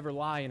 you would never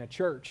lie in a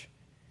church.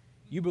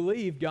 You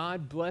believe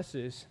God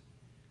blesses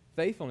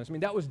faithfulness. I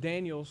mean, that was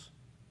Daniel's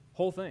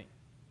whole thing.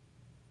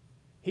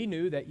 He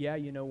knew that, yeah,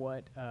 you know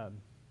what,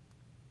 I'm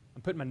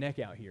putting my neck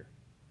out here.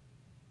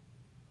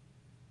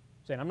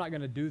 Saying, I'm not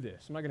going to do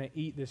this. I'm not going to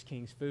eat this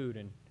king's food.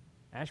 And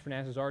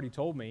Ashpenaz has already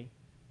told me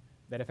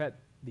that if at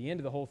the end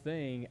of the whole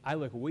thing I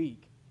look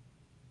weak,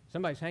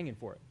 somebody's hanging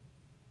for it.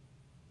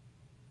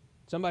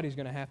 Somebody's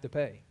going to have to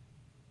pay.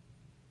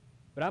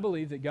 But I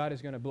believe that God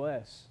is going to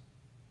bless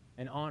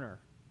and honor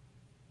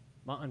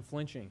my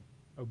unflinching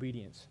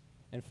obedience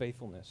and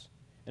faithfulness.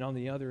 And on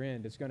the other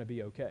end, it's going to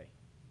be okay.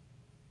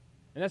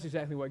 And that's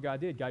exactly what God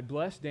did. God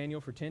blessed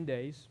Daniel for 10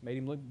 days, made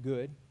him look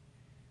good.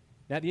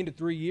 And at the end of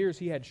 3 years,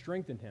 he had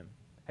strengthened him,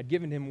 had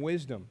given him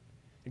wisdom,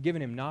 had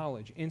given him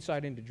knowledge,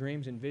 insight into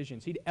dreams and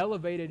visions. He'd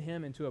elevated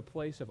him into a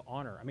place of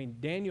honor. I mean,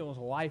 Daniel's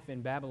life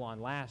in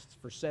Babylon lasts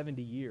for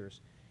 70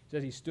 years. It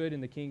says he stood in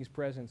the king's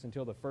presence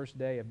until the first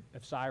day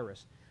of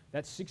Cyrus.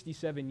 That's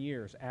 67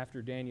 years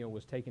after Daniel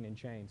was taken in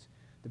chains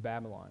to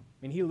Babylon.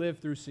 I mean, he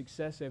lived through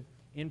successive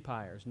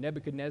empires.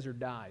 Nebuchadnezzar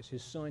dies.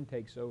 His son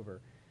takes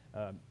over.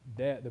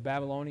 The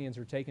Babylonians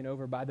are taken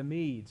over by the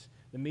Medes.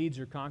 The Medes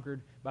are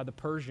conquered by the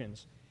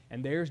Persians.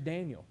 And there's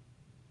Daniel,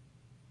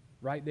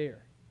 right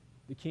there,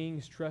 the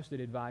king's trusted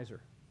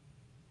advisor.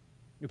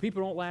 You know,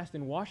 people don't last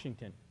in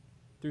Washington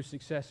through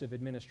successive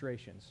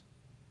administrations.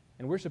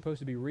 And we're supposed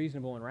to be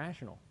reasonable and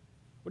rational.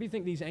 What do you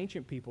think these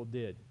ancient people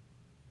did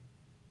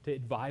to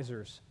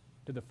advisors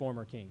to the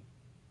former king?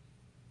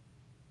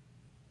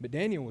 But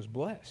Daniel was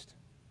blessed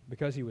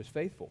because he was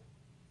faithful.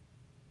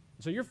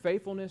 So your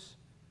faithfulness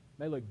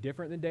may look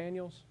different than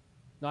Daniel's.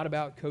 Not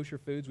about kosher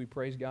foods. We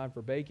praise God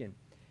for bacon.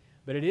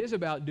 But it is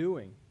about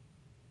doing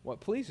what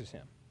pleases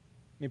him.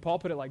 I mean, Paul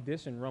put it like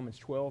this in Romans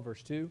 12,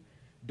 verse 2.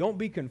 Don't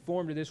be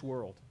conformed to this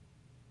world,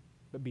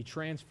 but be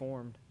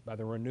transformed by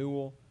the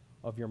renewal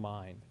of your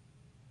mind,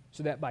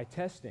 so that by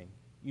testing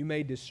you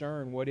may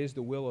discern what is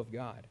the will of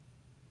God,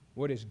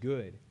 what is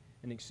good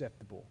and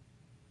acceptable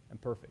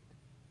and perfect.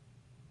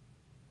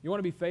 You want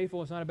to be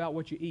faithful? It's not about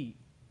what you eat.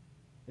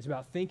 It's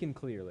about thinking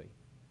clearly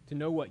to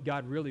know what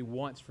God really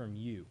wants from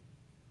you.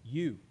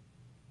 You.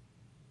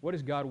 What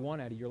does God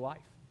want out of your life?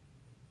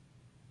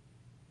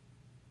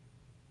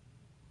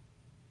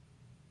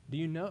 Do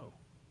you know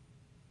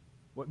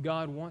what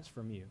God wants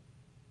from you?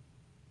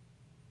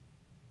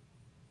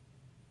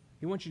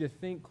 He wants you to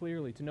think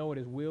clearly, to know what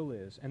His will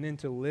is, and then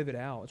to live it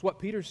out. It's what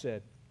Peter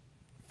said,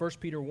 1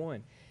 Peter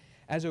 1.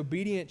 As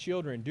obedient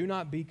children, do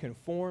not be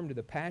conformed to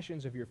the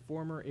passions of your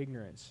former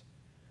ignorance,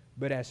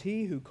 but as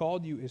He who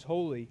called you is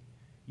holy,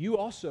 you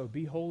also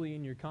be holy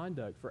in your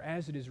conduct. For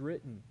as it is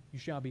written, you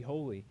shall be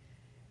holy,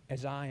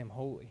 as I am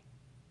holy.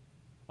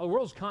 The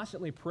world's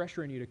constantly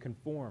pressuring you to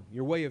conform,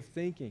 your way of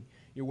thinking,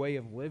 your way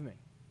of living.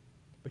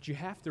 But you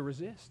have to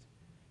resist.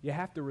 You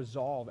have to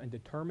resolve and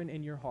determine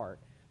in your heart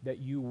that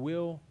you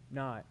will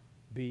not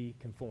be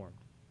conformed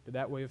to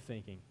that way of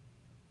thinking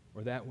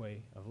or that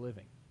way of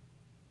living.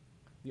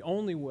 The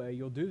only way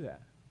you'll do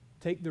that,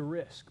 take the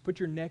risk, put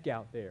your neck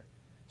out there,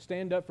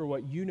 stand up for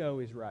what you know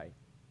is right,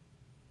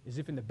 is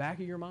if in the back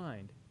of your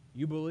mind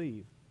you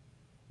believe,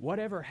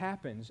 whatever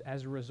happens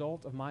as a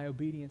result of my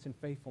obedience and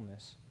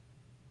faithfulness,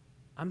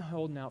 I'm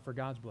holding out for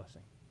God's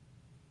blessing,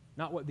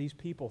 not what these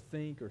people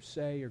think or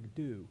say or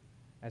do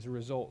as a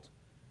result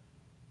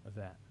of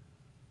that.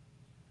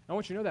 I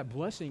want you to know that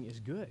blessing is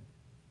good.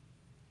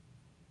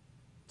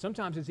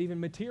 Sometimes it's even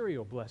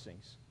material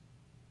blessings.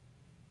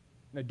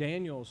 Now,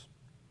 Daniel's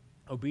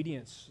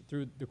obedience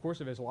through the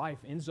course of his life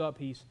ends up,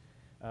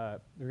 we're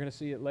going to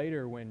see it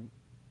later when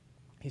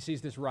he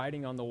sees this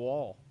writing on the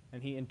wall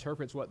and he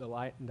interprets what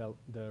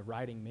the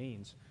writing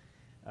means.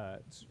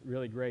 It's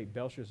really great,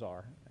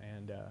 Belshazzar,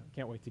 and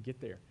can't wait to get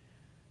there.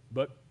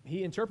 But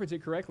he interprets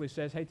it correctly,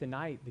 says, hey,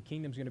 tonight the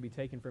kingdom's going to be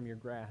taken from your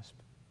grasp.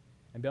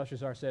 And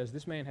Belshazzar says,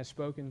 this man has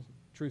spoken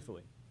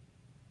truthfully.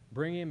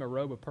 Bring him a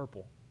robe of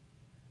purple,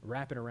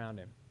 wrap it around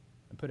him,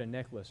 and put a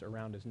necklace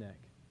around his neck.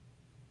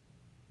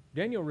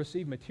 Daniel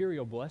received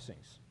material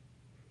blessings.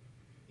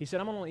 He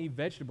said, I'm going to eat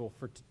vegetable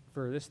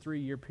for this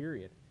 3-year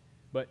period.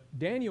 But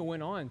Daniel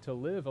went on to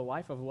live a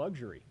life of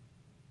luxury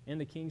in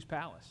the king's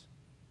palace.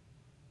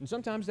 And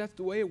sometimes that's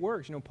the way it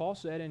works. You know, Paul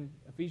said in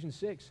Ephesians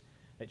 6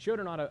 that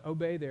children ought to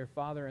obey their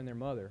father and their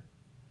mother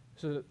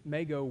so that it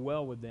may go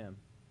well with them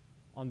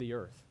on the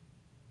earth.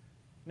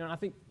 You know, I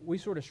think we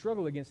sort of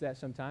struggle against that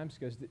sometimes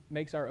because it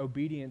makes our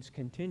obedience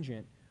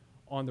contingent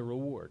on the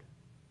reward.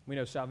 We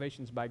know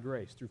salvation's by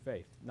grace through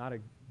faith, not a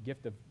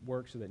gift of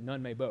works so that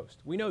none may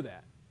boast. We know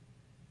that.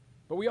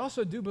 But we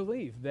also do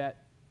believe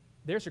that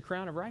there's a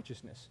crown of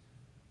righteousness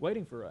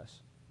waiting for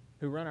us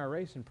who run our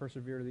race and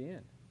persevere to the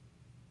end.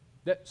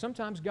 That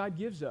sometimes God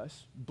gives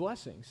us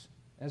blessings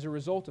as a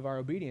result of our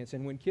obedience.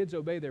 And when kids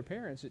obey their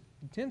parents, it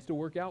tends to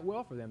work out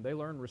well for them. They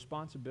learn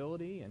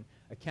responsibility and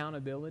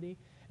accountability,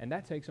 and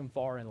that takes them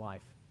far in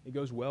life. It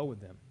goes well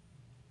with them.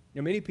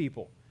 You know, many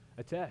people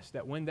attest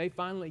that when they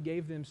finally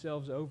gave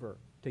themselves over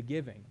to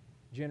giving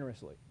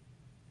generously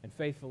and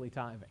faithfully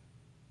tithing,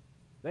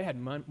 they had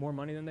more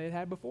money than they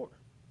had before.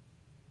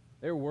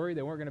 They were worried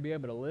they weren't going to be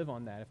able to live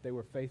on that if they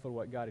were faithful to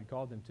what God had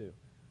called them to.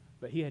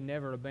 But He had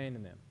never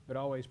abandoned them, but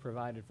always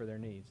provided for their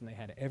needs, and they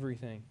had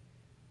everything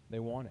they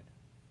wanted.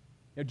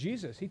 Now,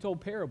 Jesus, He told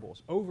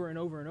parables over and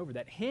over and over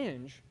that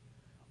hinge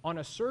on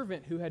a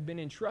servant who had been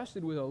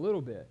entrusted with a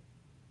little bit,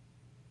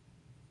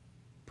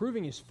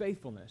 proving his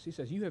faithfulness. He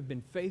says, you have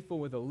been faithful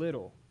with a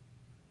little,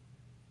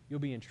 you'll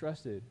be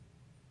entrusted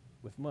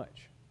with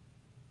much.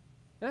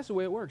 And that's the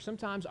way it works.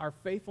 Sometimes our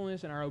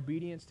faithfulness and our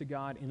obedience to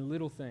God in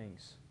little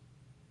things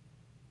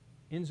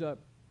ends up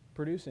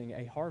producing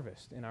a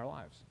harvest in our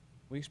lives.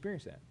 We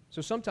experience that.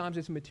 So sometimes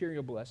it's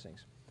material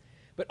blessings,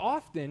 but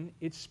often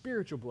it's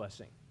spiritual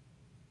blessing.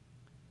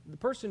 The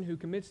person who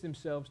commits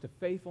themselves to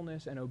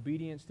faithfulness and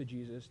obedience to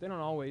Jesus, they don't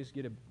always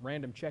get a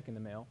random check in the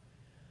mail,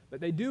 but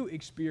they do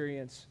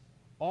experience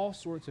all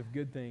sorts of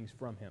good things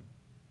from Him.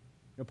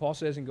 You know, Paul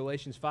says in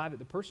Galatians 5 that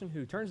the person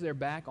who turns their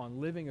back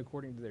on living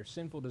according to their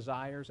sinful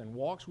desires and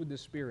walks with the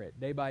Spirit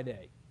day by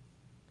day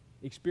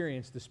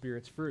experience the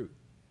Spirit's fruit: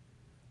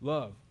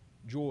 love,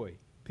 joy,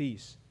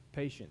 peace,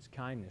 patience,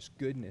 kindness,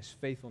 goodness,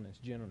 faithfulness,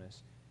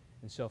 gentleness,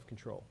 and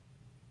self-control.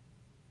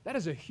 That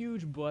is a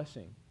huge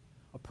blessing.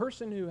 A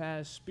person who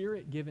has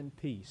Spirit-given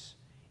peace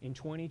in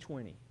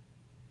 2020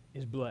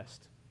 is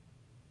blessed.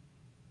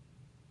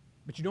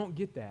 But you don't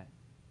get that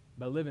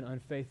by living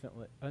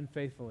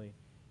unfaithfully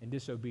and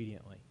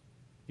disobediently.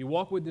 If you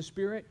walk with the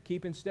Spirit,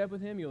 keep in step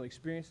with Him, you'll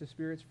experience the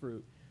Spirit's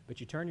fruit. But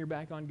you turn your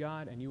back on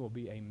God, and you will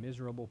be a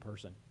miserable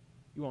person.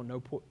 You won't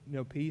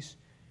know peace.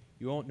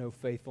 You won't know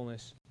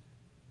faithfulness.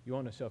 You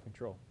won't know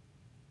self-control.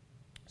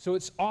 So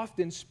it's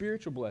often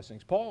spiritual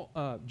blessings.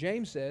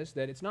 James says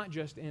that it's not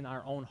just in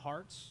our own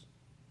hearts.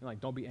 Like,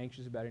 don't be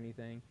anxious about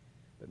anything,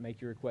 but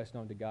make your request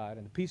known to God.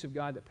 And the peace of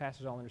God that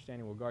passes all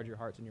understanding will guard your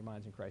hearts and your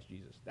minds in Christ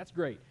Jesus. That's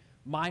great.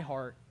 My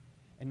heart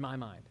and my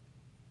mind.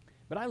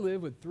 But I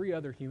live with 3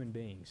 other human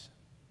beings.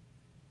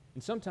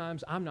 And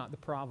sometimes I'm not the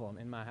problem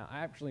in my house.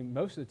 Actually,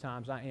 most of the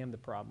times I am the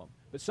problem.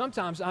 But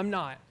sometimes I'm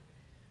not.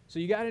 So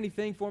you got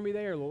anything for me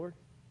there, Lord?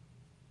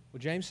 Well,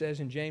 James says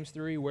in James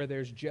 3, where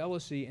there's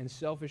jealousy and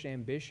selfish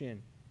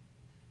ambition,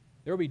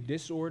 there will be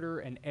disorder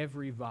and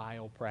every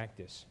vile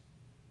practice.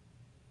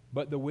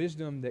 But the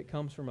wisdom that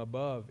comes from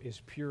above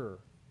is pure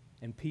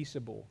and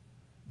peaceable,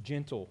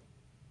 gentle,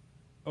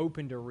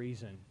 open to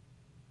reason.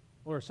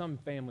 Or some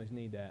families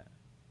need that.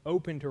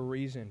 Open to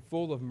reason,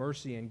 full of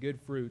mercy and good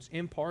fruits,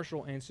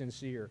 impartial and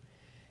sincere.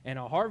 And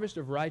a harvest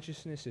of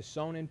righteousness is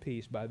sown in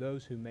peace by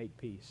those who make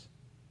peace.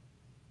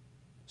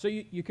 So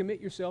you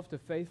commit yourself to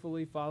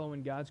faithfully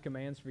following God's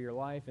commands for your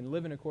life and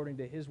living according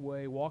to His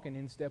way, walking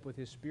in step with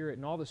His Spirit,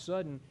 and all of a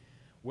sudden,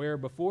 where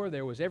before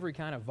there was every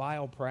kind of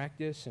vile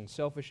practice and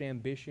selfish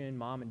ambition,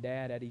 mom and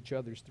dad at each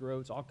other's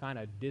throats, all kind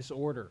of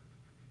disorder,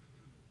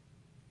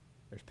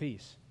 there's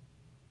peace.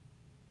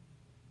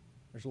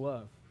 There's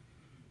love.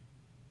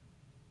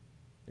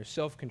 There's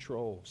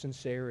self-control,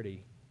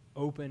 sincerity,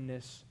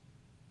 openness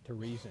to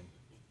reason.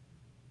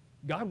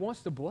 God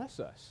wants to bless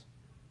us.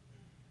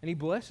 And He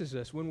blesses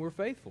us when we're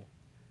faithful.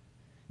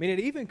 I mean,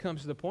 it even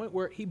comes to the point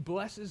where He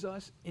blesses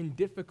us in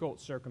difficult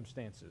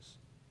circumstances.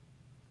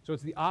 So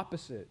it's the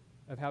opposite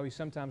of how He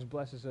sometimes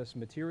blesses us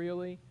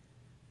materially.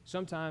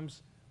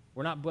 Sometimes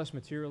we're not blessed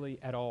materially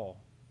at all.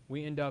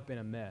 We end up in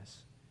a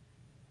mess.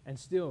 And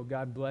still,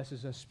 God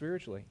blesses us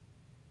spiritually.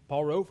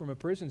 Paul wrote from a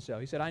prison cell.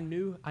 He said, I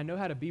know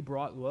how to be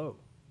brought low.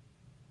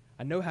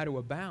 I know how to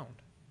abound.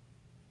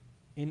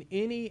 In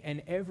any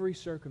and every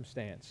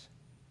circumstance,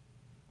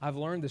 I've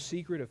learned the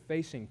secret of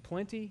facing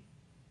plenty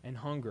and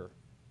hunger,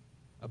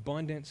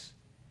 abundance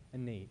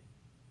and need.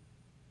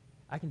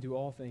 I can do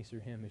all things through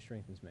Him who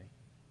strengthens me.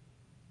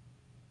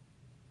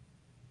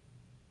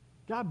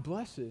 God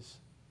blesses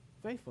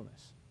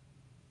faithfulness.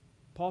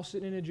 Paul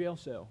sitting in a jail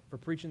cell for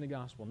preaching the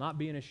gospel, not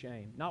being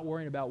ashamed, not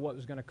worrying about what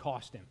was going to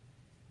cost him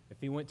if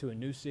he went to a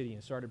new city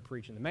and started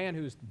preaching. The man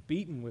who was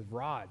beaten with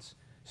rods,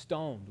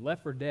 stoned,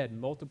 left for dead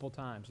multiple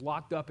times,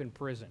 locked up in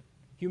prison,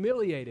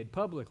 humiliated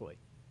publicly,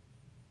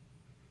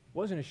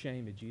 wasn't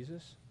ashamed of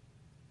Jesus.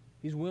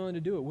 He's willing to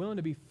do it, willing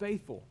to be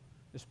faithful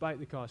despite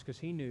the cost, because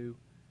he knew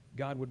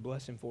God would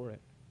bless him for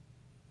it.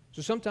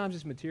 So sometimes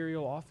it's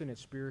material, often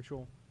it's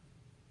spiritual,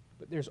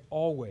 but there's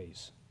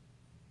always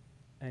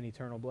an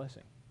eternal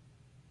blessing.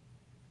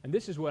 And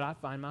this is what I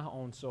find my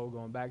own soul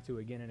going back to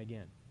again and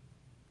again.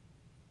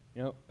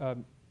 You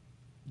know,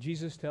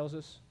 Jesus tells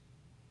us,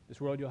 this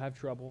world you'll have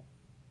trouble.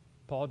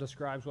 Paul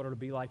describes what it'll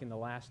be like in the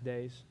last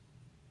days,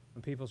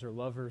 when people are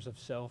lovers of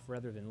self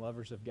rather than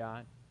lovers of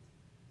God.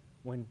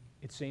 When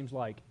it seems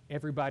like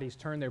everybody's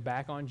turned their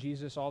back on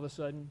Jesus all of a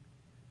sudden.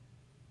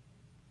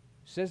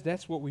 Says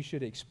that's what we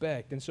should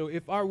expect. And so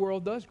if our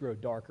world does grow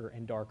darker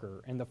and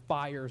darker, and the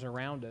fires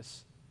around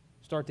us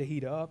start to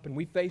heat up, and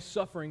we face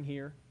suffering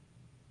here,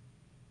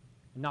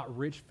 and not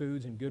rich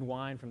foods and good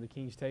wine from the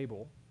king's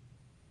table,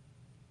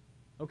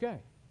 okay.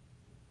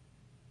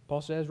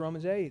 Paul says,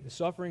 Romans 8, the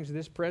sufferings of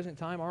this present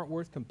time aren't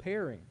worth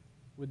comparing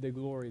with the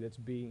glory that's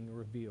being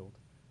revealed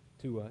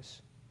to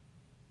us.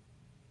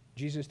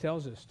 Jesus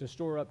tells us to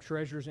store up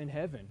treasures in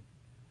heaven,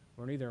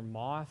 where neither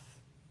moth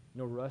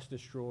nor rust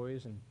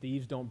destroys, and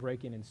thieves don't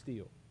break in and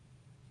steal.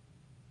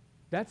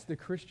 That's the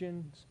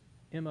Christian's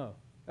MO.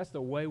 That's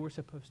the way we're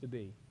supposed to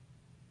be.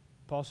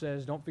 Paul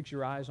says, don't fix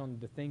your eyes on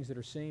the things that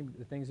are seen, but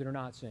the things that are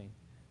not seen.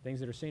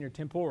 Things that are seen are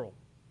temporal.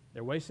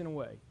 They're wasting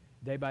away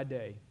day by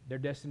day. Their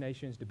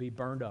destination is to be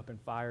burned up in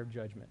fire of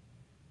judgment.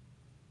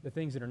 The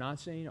things that are not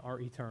seen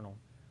are eternal,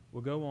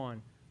 will go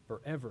on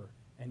forever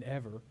and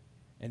ever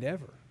and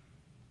ever.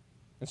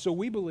 And so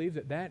we believe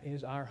that that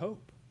is our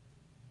hope.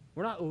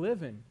 We're not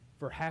living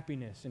for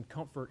happiness and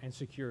comfort and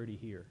security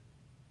here.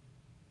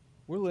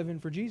 We're living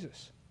for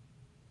Jesus.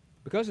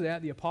 Because of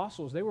that, the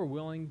apostles, they were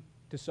willing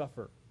to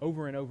suffer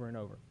over and over and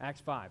over.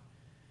 Acts 5,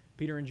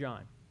 Peter and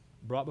John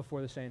brought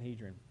before the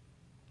Sanhedrin.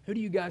 Who do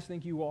you guys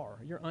think you are?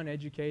 You're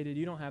uneducated.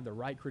 You don't have the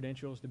right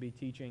credentials to be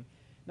teaching.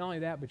 Not only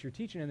that, but you're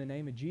teaching in the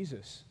name of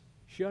Jesus.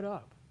 Shut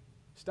up.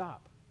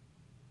 Stop.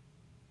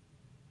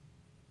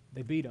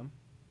 They beat him.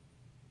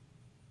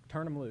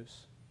 Turn him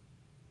loose.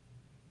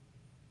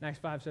 And Acts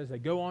 5 says they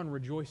go on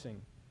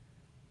rejoicing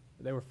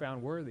that they were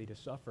found worthy to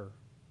suffer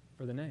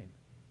for the name.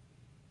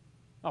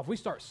 Oh, if we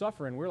start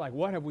suffering, we're like,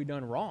 what have we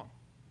done wrong?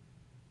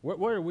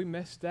 Where have we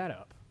messed that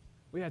up?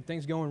 We had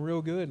things going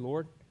real good,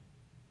 Lord.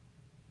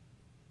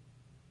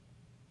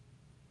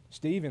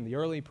 Stephen, the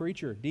early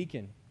preacher,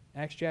 deacon,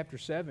 Acts chapter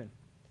 7,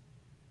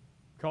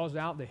 calls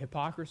out the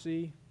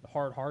hypocrisy, the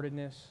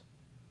hard-heartedness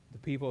of the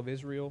people of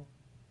Israel.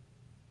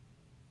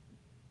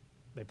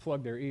 They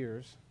plug their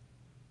ears,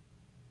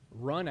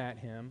 run at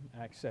him,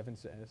 Acts 7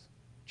 says,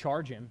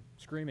 charge him,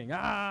 screaming,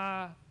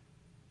 "Ah!"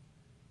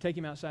 Take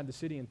him outside the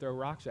city and throw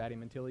rocks at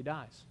him until he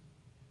dies.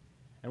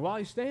 And while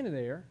he's standing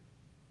there,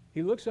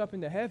 he looks up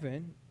into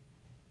heaven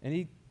and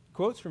he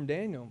quotes from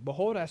Daniel,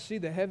 "Behold, I see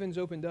the heavens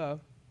opened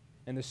up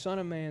and the Son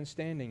of Man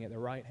standing at the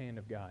right hand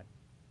of God."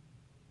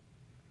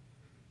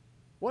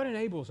 What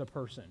enables a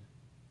person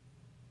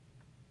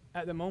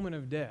at the moment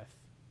of death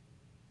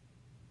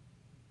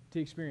to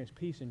experience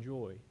peace and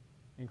joy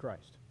in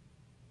Christ?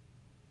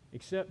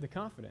 Except the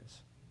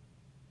confidence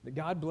that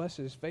God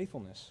blesses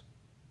faithfulness.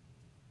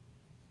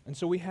 And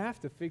so we have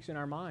to fix in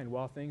our mind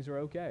while things are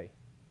okay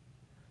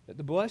that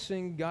the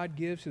blessing God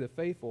gives to the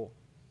faithful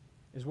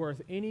is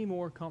worth any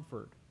more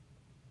comfort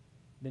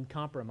than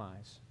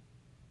compromise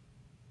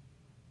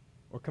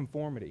or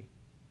conformity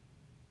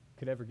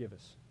could ever give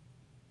us.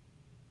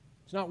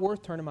 It's not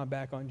worth turning my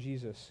back on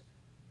Jesus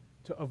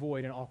to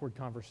avoid an awkward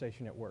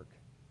conversation at work.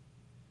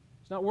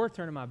 It's not worth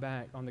turning my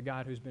back on the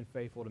God who's been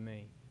faithful to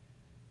me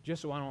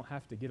just so I don't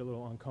have to get a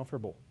little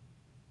uncomfortable.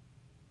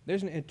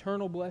 There's an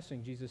eternal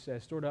blessing, Jesus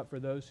says, stored up for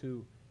those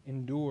who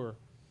endure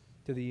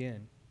to the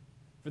end.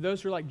 For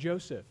those who are like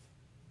Joseph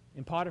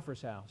in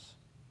Potiphar's house,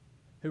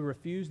 who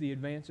refuse the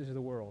advances of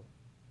the world.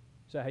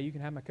 Say, "Hey, you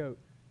can have my coat.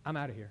 I'm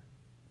out of here.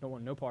 Don't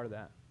want no part of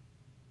that."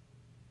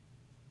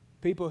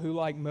 People who,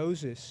 like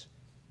Moses,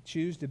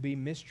 choose to be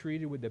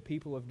mistreated with the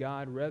people of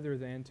God rather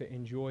than to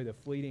enjoy the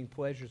fleeting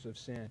pleasures of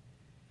sin,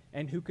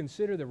 and who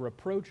consider the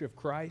reproach of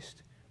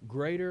Christ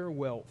greater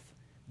wealth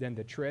than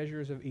the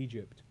treasures of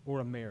Egypt or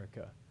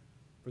America,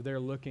 for they're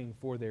looking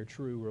for their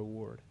true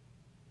reward.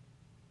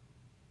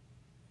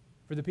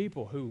 For the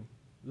people who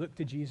look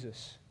to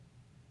Jesus,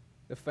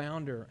 the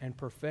founder and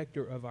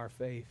perfecter of our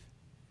faith,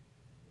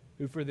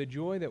 who for the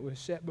joy that was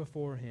set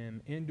before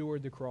him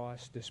endured the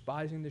cross,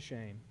 despising the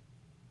shame,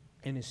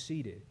 and is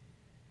seated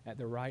at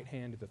the right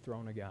hand of the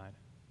throne of God.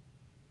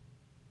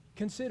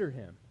 Consider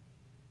him.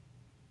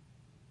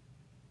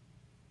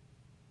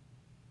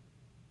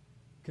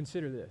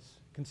 Consider this.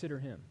 Consider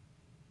him.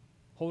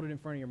 Hold it in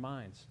front of your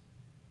minds.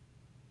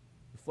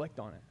 Reflect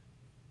on it.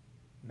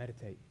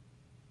 Meditate.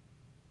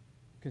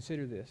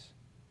 Consider this.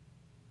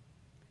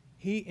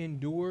 He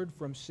endured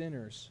from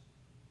sinners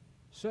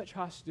such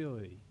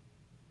hostility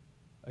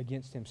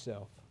against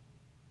himself,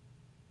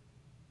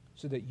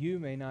 so that you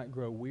may not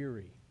grow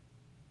weary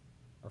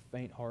or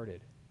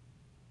faint-hearted.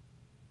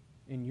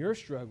 In your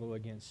struggle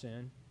against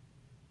sin,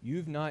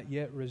 you've not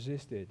yet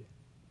resisted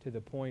to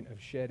the point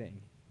of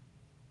shedding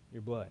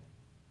your blood.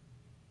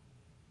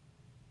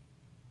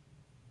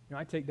 Now,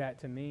 I take that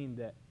to mean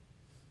that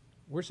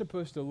we're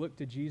supposed to look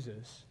to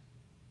Jesus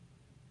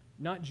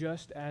not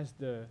just as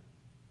the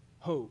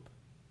hope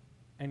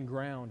and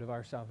ground of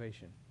our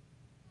salvation,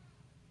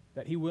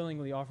 that he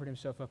willingly offered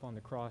himself up on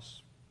the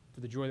cross for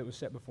the joy that was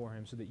set before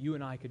him so that you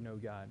and I could know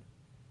God,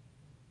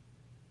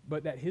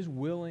 but that his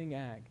willing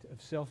act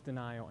of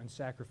self-denial and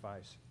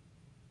sacrifice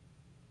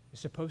is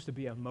supposed to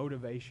be a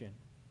motivation,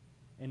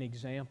 an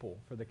example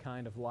for the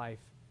kind of life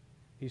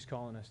he's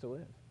calling us to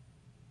live.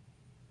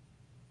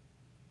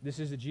 This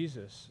is a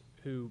Jesus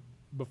who,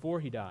 before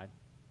he died,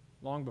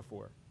 long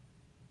before,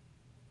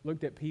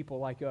 looked at people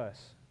like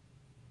us,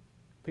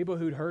 people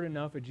who'd heard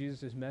enough of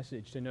Jesus'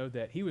 message to know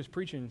that he was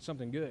preaching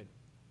something good,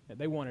 that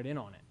they wanted in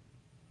on it.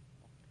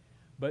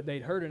 But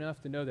they'd heard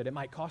enough to know that it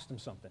might cost them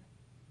something.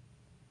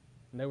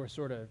 And they were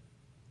sort of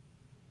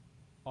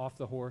off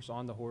the horse,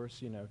 on the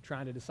horse,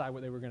 trying to decide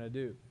what they were going to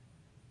do.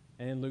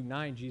 And in Luke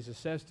 9, Jesus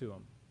says to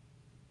them,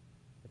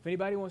 "If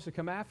anybody wants to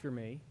come after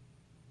me,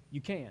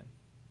 you can."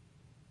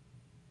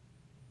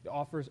 The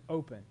offer is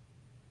open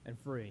and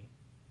free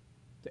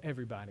to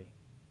everybody.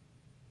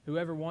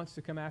 Whoever wants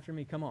to come after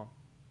me, come on.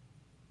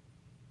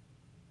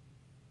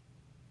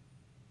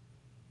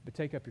 But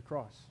take up your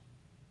cross.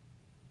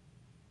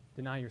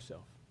 Deny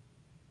yourself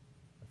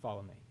and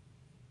follow me.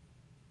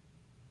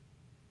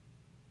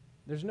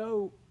 There's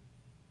no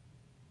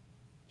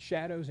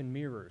shadows and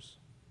mirrors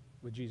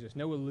with Jesus,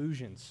 no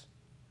illusions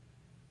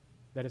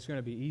that it's going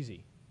to be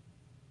easy.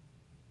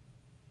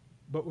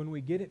 But when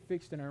we get it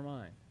fixed in our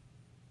mind,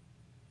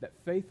 that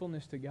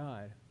faithfulness to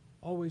God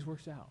always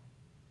works out.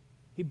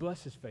 He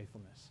blesses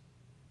faithfulness.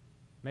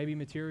 Maybe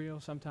material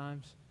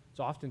sometimes, it's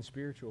often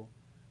spiritual,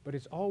 but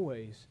it's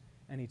always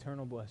an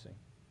eternal blessing.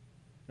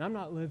 And I'm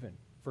not living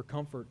for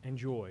comfort and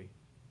joy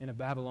in a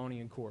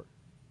Babylonian court.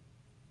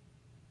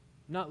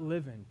 I'm not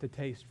living to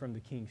taste from the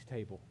king's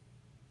table.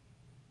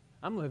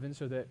 I'm living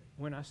so that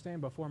when I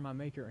stand before my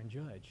Maker and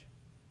judge,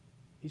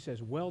 he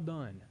says, "Well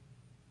done,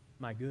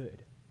 my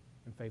good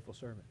and faithful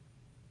servant."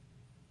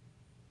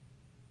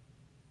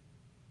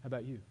 How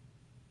about you?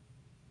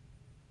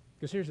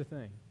 Because here's the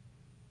thing.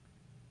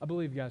 I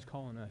believe God's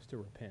calling us to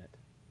repent.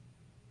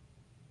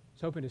 I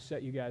was hoping to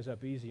set you guys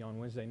up easy on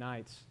Wednesday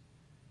nights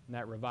in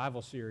that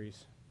revival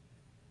series.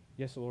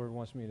 Yes, the Lord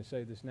wants me to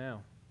say this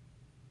now.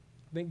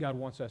 I think God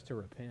wants us to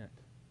repent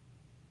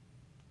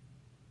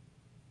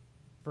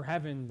for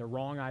having the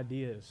wrong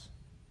ideas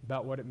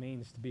about what it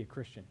means to be a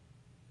Christian,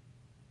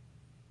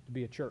 to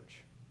be a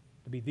church,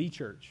 to be the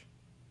church,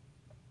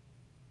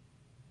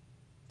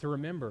 to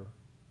remember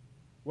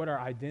what our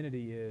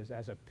identity is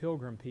as a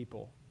pilgrim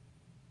people,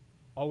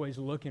 always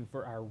looking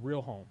for our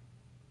real home,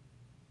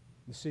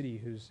 the city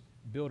whose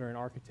builder and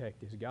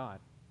architect is God,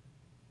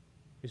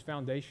 whose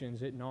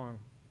foundations isn't on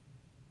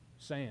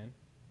sand,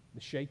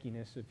 the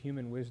shakiness of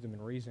human wisdom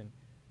and reason,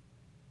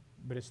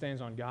 but it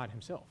stands on God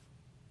himself,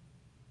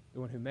 the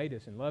one who made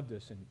us and loved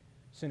us and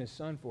sent his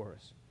Son for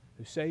us,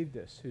 who saved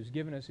us, who's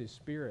given us his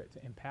Spirit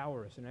to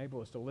empower us,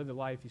 enable us to live the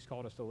life he's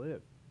called us to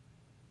live.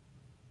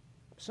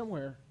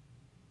 Somewhere,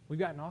 we've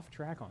gotten off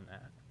track on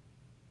that.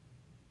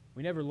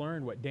 We never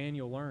learned what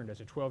Daniel learned as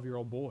a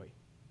 12-year-old boy,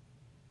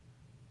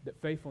 that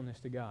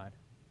faithfulness to God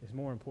is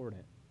more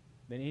important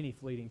than any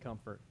fleeting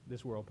comfort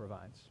this world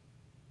provides.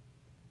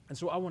 And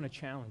so I want to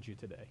challenge you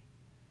today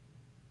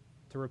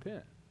to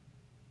repent.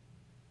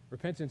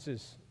 Repentance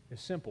is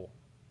simple,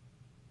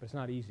 but it's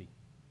not easy.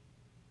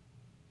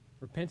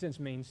 Repentance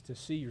means to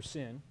see your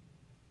sin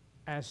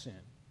as sin,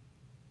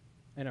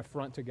 an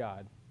affront to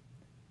God,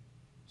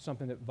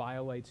 something that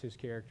violates his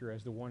character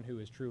as the one who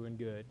is true and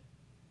good,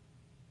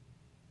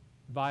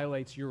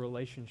 violates your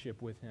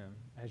relationship with him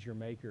as your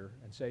maker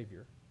and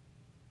savior,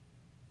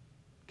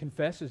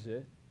 confesses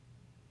it,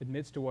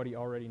 admits to what he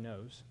already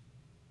knows,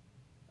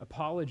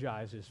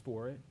 apologizes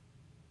for it,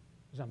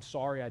 says, I'm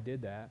sorry I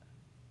did that,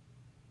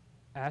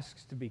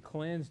 asks to be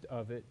cleansed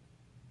of it,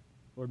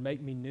 Lord,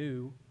 make me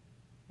new,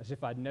 as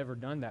if I'd never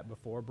done that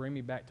before, bring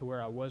me back to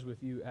where I was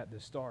with you at the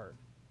start,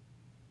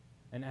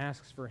 and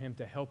asks for him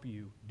to help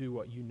you do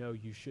what you know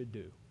you should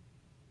do.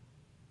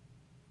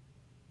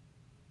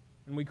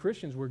 And we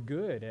Christians, we're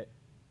good at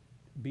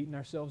beating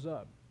ourselves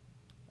up.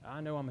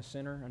 I know I'm a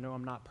sinner. I know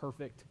I'm not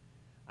perfect.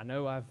 I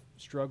know I've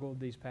struggled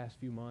these past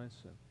few months,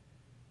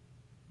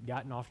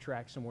 gotten off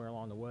track somewhere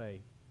along the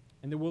way.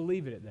 And then we'll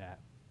leave it at that,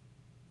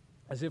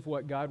 as if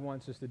what God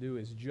wants us to do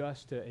is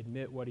just to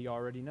admit what he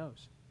already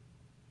knows.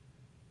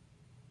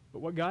 But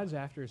what God's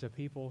after is a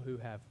people who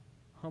have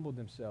humbled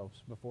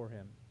themselves before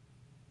him,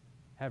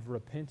 have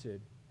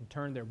repented and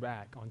turned their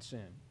back on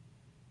sin,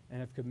 and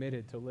have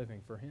committed to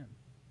living for him.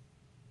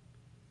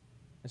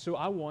 And so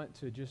I want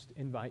to just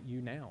invite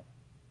you now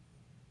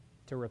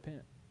to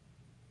repent.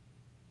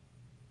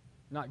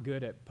 Not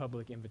good at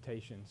public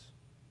invitations.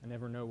 I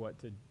never know what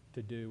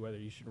to do, whether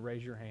you should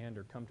raise your hand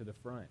or come to the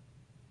front.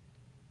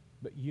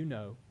 But you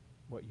know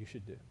what you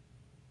should do.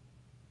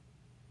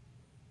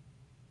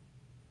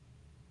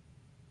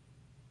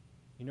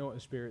 You know what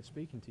the Spirit's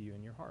speaking to you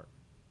in your heart.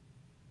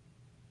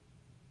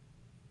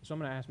 So I'm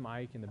going to ask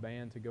Mike and the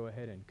band to go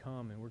ahead and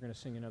come, and we're going to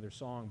sing another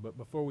song. But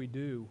before we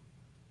do,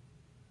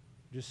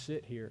 just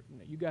sit here.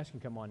 You guys can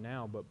come on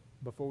now, but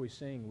before we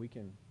sing, we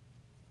can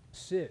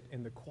sit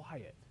in the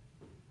quiet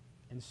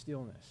and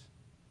stillness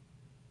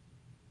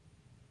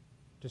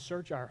to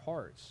search our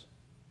hearts,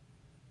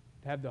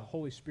 to have the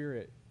Holy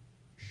Spirit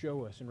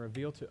show us and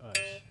reveal to us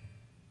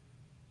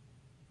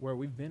where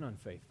we've been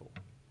unfaithful,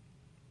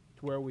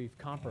 to where we've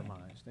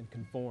compromised and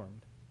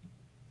conformed.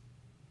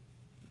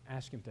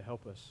 Ask him to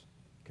help us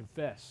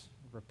confess,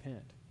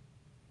 repent,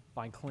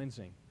 find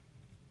cleansing,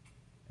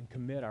 and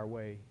commit our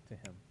way to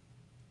him.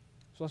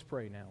 So let's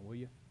pray now, will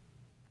you?